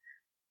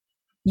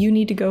you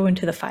need to go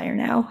into the fire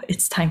now.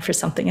 It's time for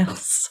something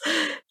else.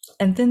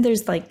 And then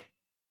there's like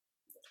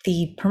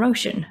the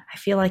promotion. I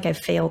feel like I've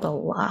failed a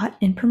lot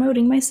in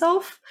promoting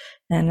myself.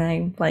 And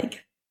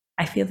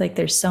I feel like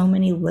there's so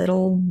many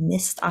little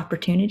missed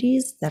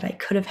opportunities that I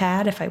could have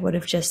had if I would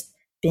have just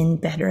been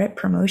better at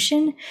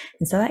promotion.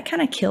 And so that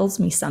kind of kills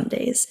me some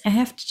days. I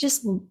have to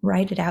just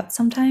write it out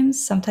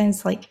sometimes.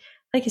 Sometimes, like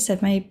I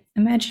said, my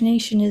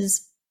imagination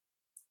is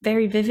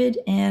very vivid,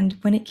 and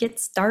when it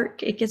gets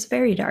dark, it gets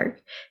very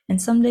dark.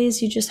 And some days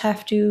you just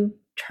have to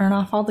turn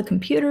off all the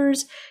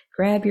computers,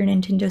 grab your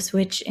Nintendo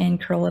Switch,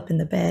 and curl up in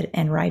the bed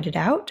and write it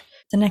out.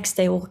 The next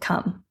day will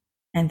come.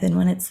 And then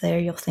when it's there,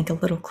 you'll think a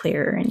little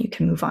clearer and you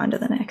can move on to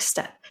the next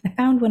step. I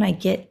found when I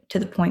get to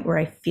the point where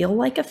I feel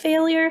like a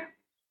failure,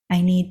 I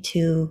need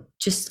to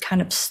just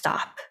kind of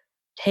stop,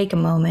 take a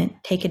moment,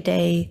 take a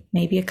day,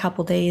 maybe a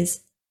couple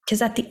days.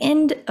 Because at the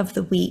end of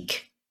the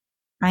week,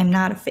 I'm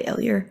not a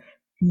failure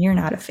and you're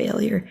not a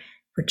failure.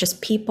 We're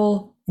just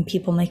people, and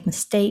people make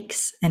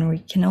mistakes, and we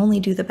can only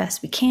do the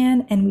best we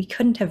can. And we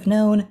couldn't have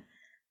known,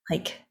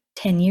 like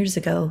 10 years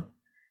ago,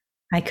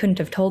 I couldn't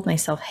have told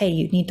myself, hey,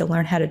 you need to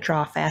learn how to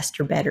draw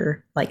faster,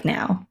 better, like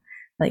now.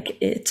 Like,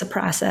 it's a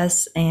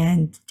process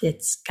and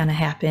it's going to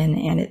happen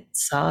and it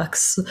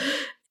sucks.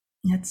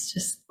 It's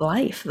just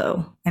life,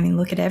 though. I mean,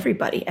 look at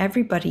everybody.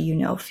 Everybody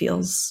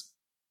feels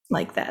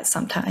like that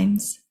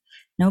sometimes.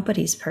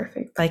 Nobody's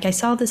perfect. Like, I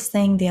saw this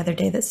thing the other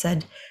day that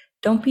said,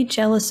 don't be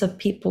jealous of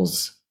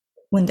people's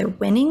when they're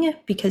winning,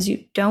 because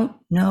you don't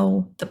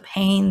know the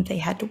pain they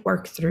had to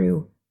work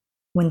through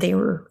when they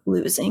were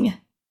losing.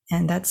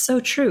 And that's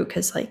so true,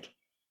 because like,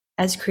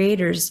 as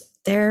creators,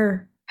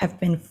 there have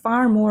been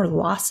far more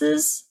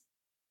losses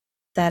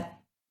that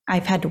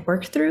I've had to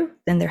work through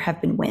than there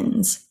have been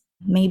wins.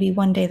 Maybe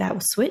one day that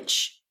will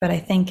switch, but I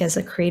think as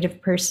a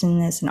creative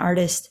person, as an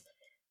artist,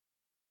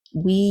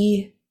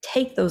 we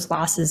take those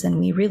losses and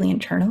we really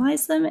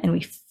internalize them, and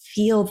we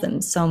feel them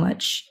so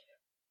much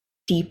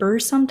deeper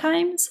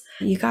sometimes.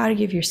 You got to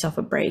give yourself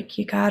a break.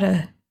 You got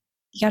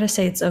to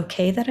say, it's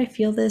okay that I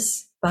feel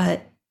this,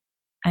 but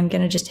I'm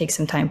going to just take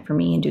some time for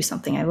me and do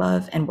something I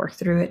love and work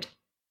through it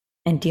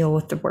and deal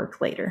with the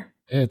work later.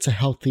 It's a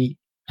healthy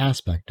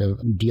aspect of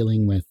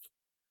dealing with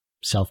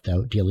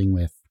self-doubt, dealing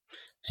with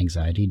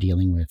anxiety,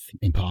 dealing with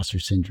imposter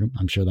syndrome.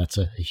 I'm sure that's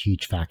a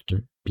huge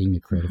factor, being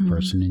a creative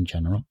person in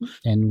general.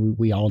 And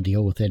we all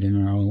deal with it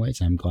in our own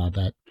ways. I'm glad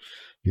that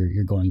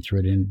you're going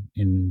through it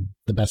in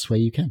the best way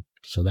you can.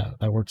 So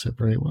that works out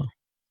very well.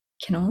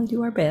 Can only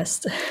do our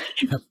best.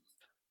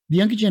 The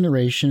younger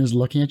generation is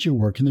looking at your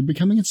work and they're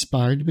becoming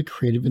inspired to be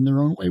creative in their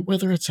own way,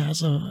 whether it's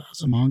as a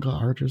manga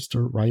artist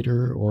or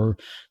writer or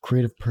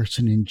creative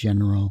person in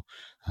general.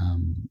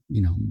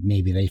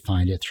 Maybe they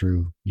find it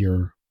through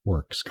your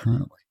works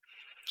currently.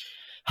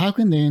 How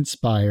can they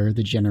inspire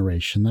the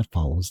generation that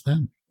follows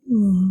them?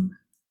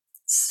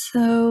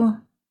 So,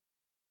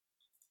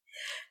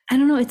 I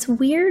don't know. It's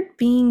weird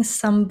being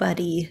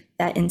somebody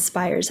that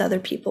inspires other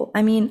people.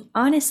 I mean,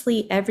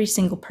 honestly, every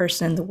single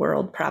person in the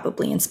world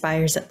probably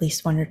inspires at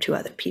least one or two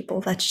other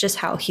people. That's just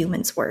how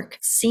humans work.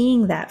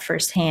 Seeing that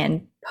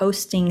firsthand,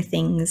 posting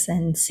things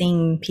and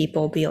seeing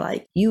people be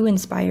like, you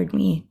inspired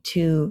me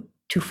to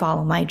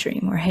follow my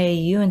dream, or, hey,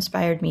 you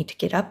inspired me to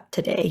get up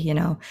today,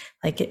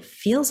 like, it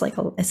feels like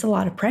it's a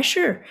lot of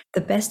pressure.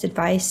 The best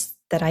advice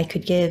that I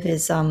could give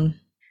is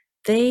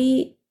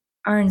they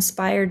are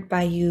inspired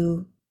by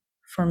you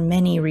for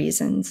many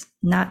reasons,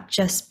 not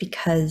just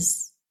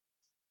because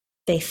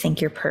they think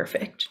you're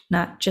perfect,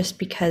 not just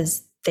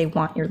because they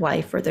want your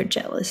life or they're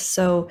jealous.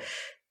 So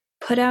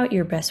put out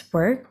your best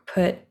work,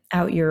 put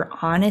out your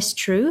honest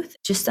truth.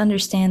 Just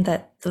understand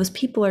that those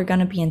people are going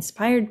to be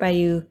inspired by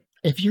you.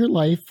 If your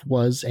life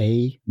was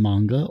a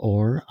manga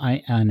or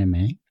an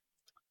anime,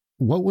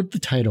 what would the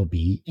title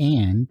be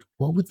and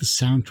what would the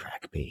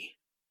soundtrack be?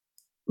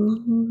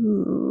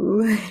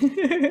 Ooh.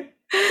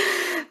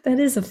 That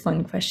is a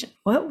fun question.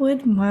 What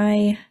would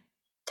my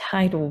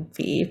title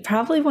be?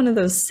 Probably one of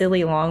those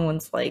silly long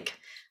ones like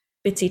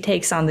Bitsy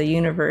takes on the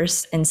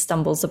universe and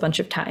stumbles a bunch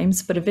of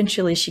times, but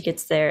eventually she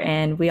gets there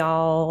and we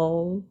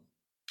all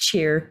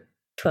cheer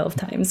 12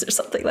 times or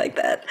something like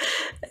that.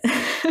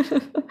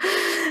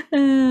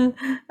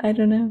 I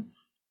don't know.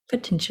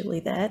 Potentially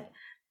that.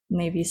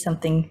 Maybe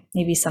something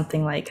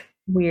like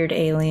weird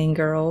alien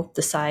girl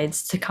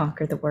decides to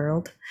conquer the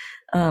world.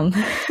 And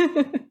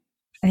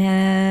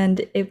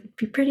it would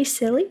be pretty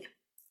silly.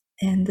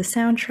 And the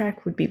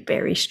soundtrack would be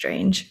very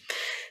strange.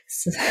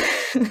 So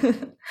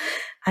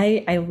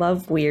I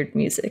love weird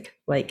music,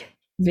 like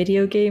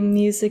video game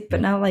music, but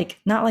not like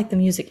the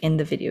music in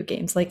the video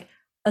games, like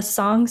a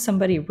song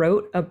somebody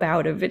wrote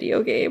about a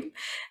video game,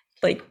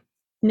 like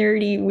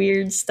nerdy,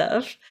 weird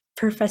stuff.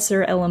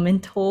 Professor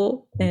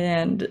Elemental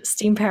and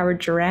Steam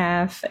Powered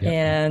Giraffe,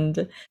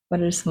 and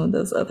what are some of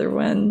those other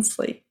ones?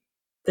 Like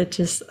that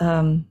just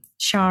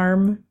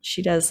Charm.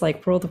 She does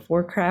like World of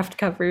Warcraft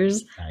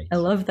covers. Nice. I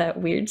love that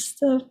weird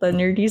stuff, the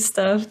nerdy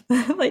stuff,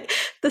 like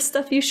the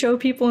stuff you show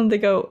people and they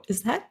go,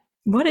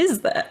 what is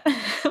that?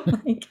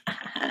 Like,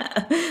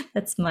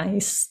 that's my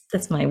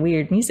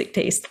weird music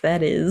taste.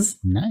 That is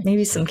nice.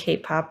 Maybe some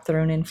K-pop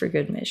thrown in for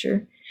good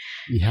measure.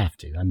 You have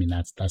to. I mean,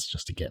 that's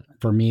just a given.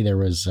 For me, there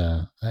was,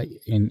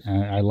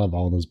 I love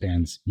all those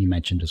bands you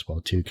mentioned as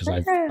well too, because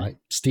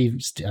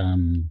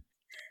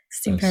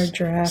Steam Powered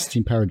Giraffe.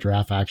 Steam Powered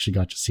Giraffe. I actually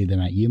got to see them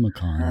at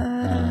UMACon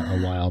a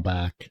while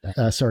back.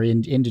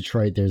 In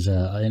Detroit, there's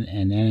an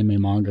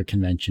anime manga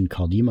convention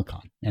called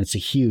UMACon, and it's a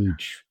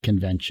huge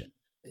convention.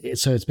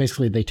 So it's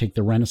basically they take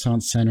the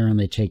Renaissance Center and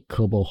they take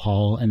Kobo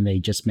Hall and they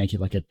just make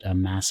it like a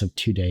massive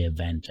 2-day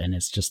event, and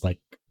it's just like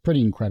pretty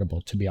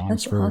incredible, to be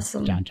honest. That's for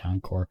awesome.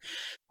 Downtown core.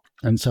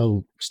 And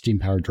so Steam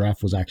Powered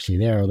Giraffe was actually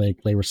there.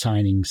 They were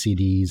signing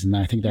CDs, and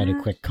I think they had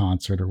a quick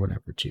concert or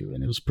whatever too,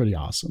 and it was pretty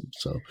awesome.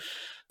 So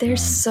they're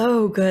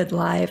so good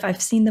live.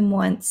 I've seen them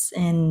once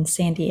in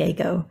San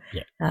Diego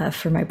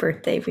for my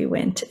birthday. We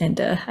went,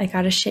 and I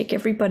got to shake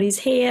everybody's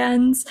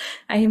hands.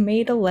 I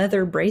made a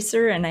leather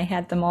bracer, and I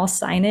had them all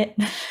sign it.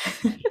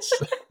 That's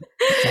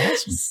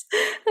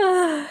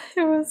awesome.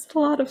 It was a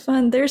lot of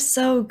fun. They're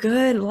so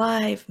good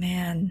live,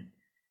 man.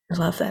 I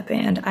love that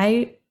band.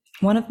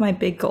 One of my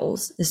big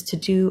goals is to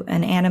do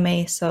an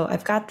anime. So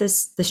I've got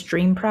this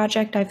dream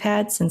project I've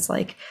had since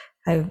like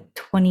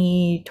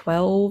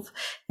 2012,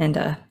 and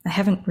I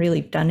haven't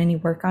really done any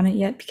work on it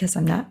yet because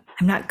I'm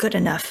not good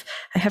enough.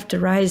 I have to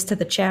rise to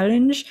the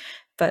challenge.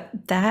 But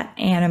that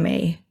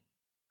anime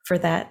for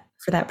that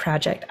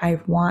project, I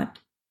want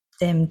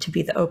them to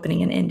be the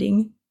opening and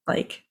ending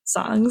like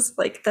songs.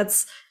 Like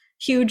that's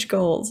huge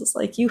goals. It's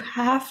like, you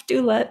have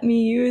to let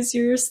me use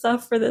your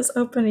stuff for this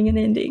opening and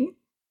ending.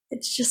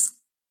 It's just,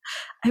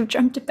 I've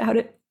dreamt about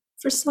it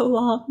for so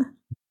long.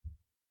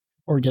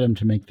 Or get them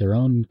to make their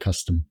own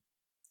custom.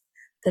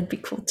 That'd be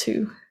cool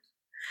too.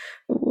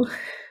 Ooh.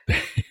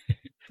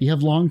 You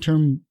have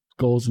long-term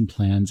goals and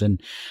plans, and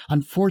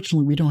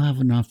unfortunately we don't have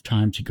enough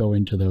time to go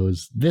into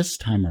those this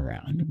time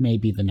around,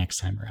 maybe the next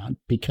time around,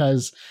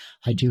 because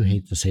I do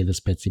hate to say this,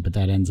 Bitsy, but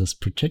that ends this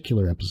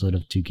particular episode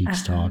of Two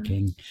Geeks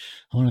Talking.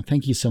 I want to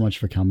thank you so much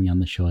for coming on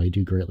the show. I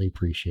do greatly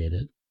appreciate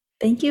it.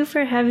 Thank you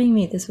for having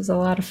me. This was a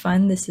lot of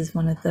fun. This is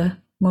one of the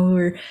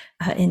more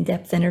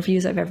in-depth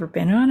interviews I've ever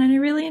been on, and I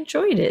really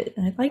enjoyed it.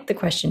 I like the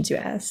questions you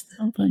asked.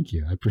 Oh, thank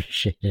you. I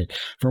appreciate it.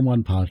 From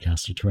one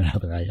podcaster to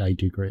another, I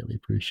do greatly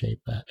appreciate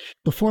that.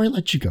 Before I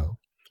let you go,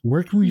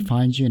 where can we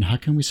find you, and how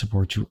can we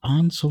support you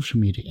on social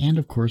media and,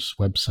 of course,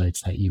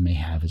 websites that you may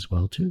have as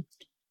well, too?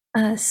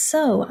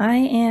 So I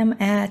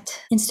am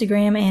at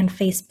Instagram and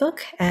Facebook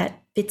at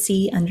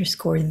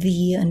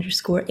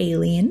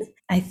Bitsy_the_alien.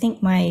 I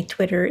think my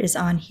Twitter is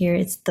on here.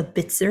 It's the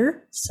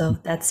Bitzer. So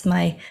that's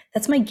my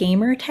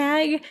gamer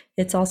tag.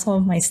 It's also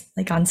my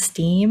on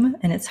Steam,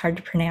 and it's hard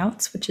to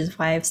pronounce, which is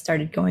why I've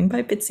started going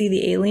by Bitsy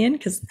the Alien,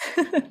 because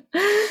the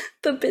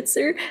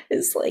Bitzer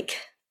is like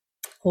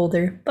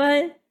older.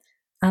 But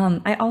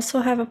I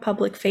also have a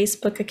public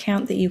Facebook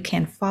account that you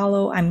can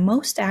follow. I'm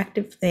most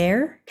active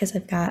there because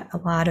I've got a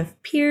lot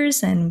of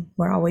peers, and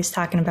we're always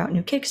talking about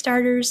new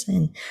Kickstarters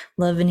and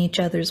loving each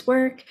other's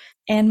work.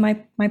 And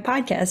my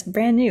podcast,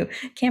 brand new.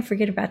 Can't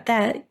forget about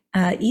that.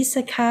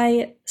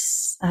 Iisekai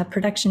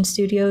Production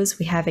Studios.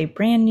 We have a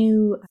brand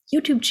new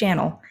YouTube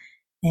channel,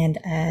 and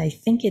I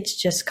think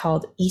it's just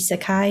called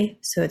Iisekai.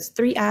 So it's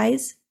 3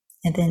 I's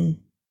and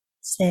then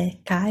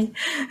Sekai,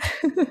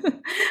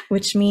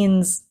 which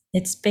means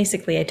it's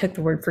basically, I took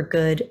the word for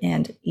good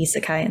and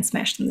isekai and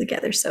smashed them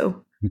together.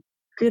 So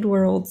good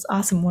worlds,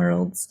 awesome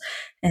worlds,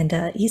 and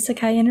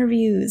isekai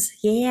interviews.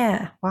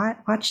 Yeah,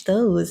 watch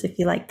those if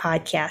you like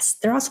podcasts.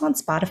 They're also on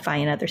Spotify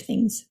and other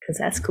things, because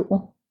that's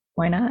cool.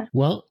 Why not?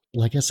 Well,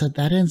 like I said,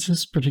 that ends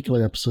this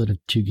particular episode of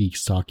Two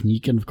Geeks Talking.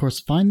 You can, of course,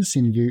 find this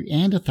interview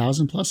and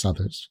 1,000+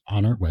 others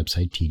on our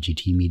website,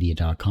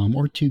 tgtmedia.com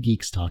or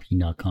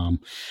twogeekstalking.com.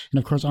 And,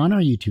 of course, on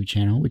our YouTube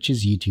channel, which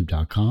is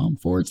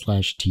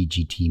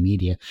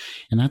youtube.com/tgtmedia.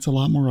 And that's a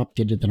lot more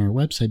updated than our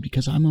website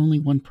because I'm only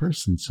one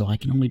person, so I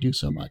can only do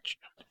so much.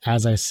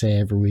 As I say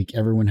every week,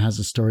 everyone has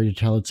a story to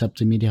tell. It's up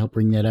to me to help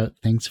bring that out.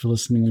 Thanks for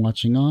listening and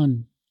watching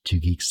on Two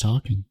Geeks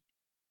Talking.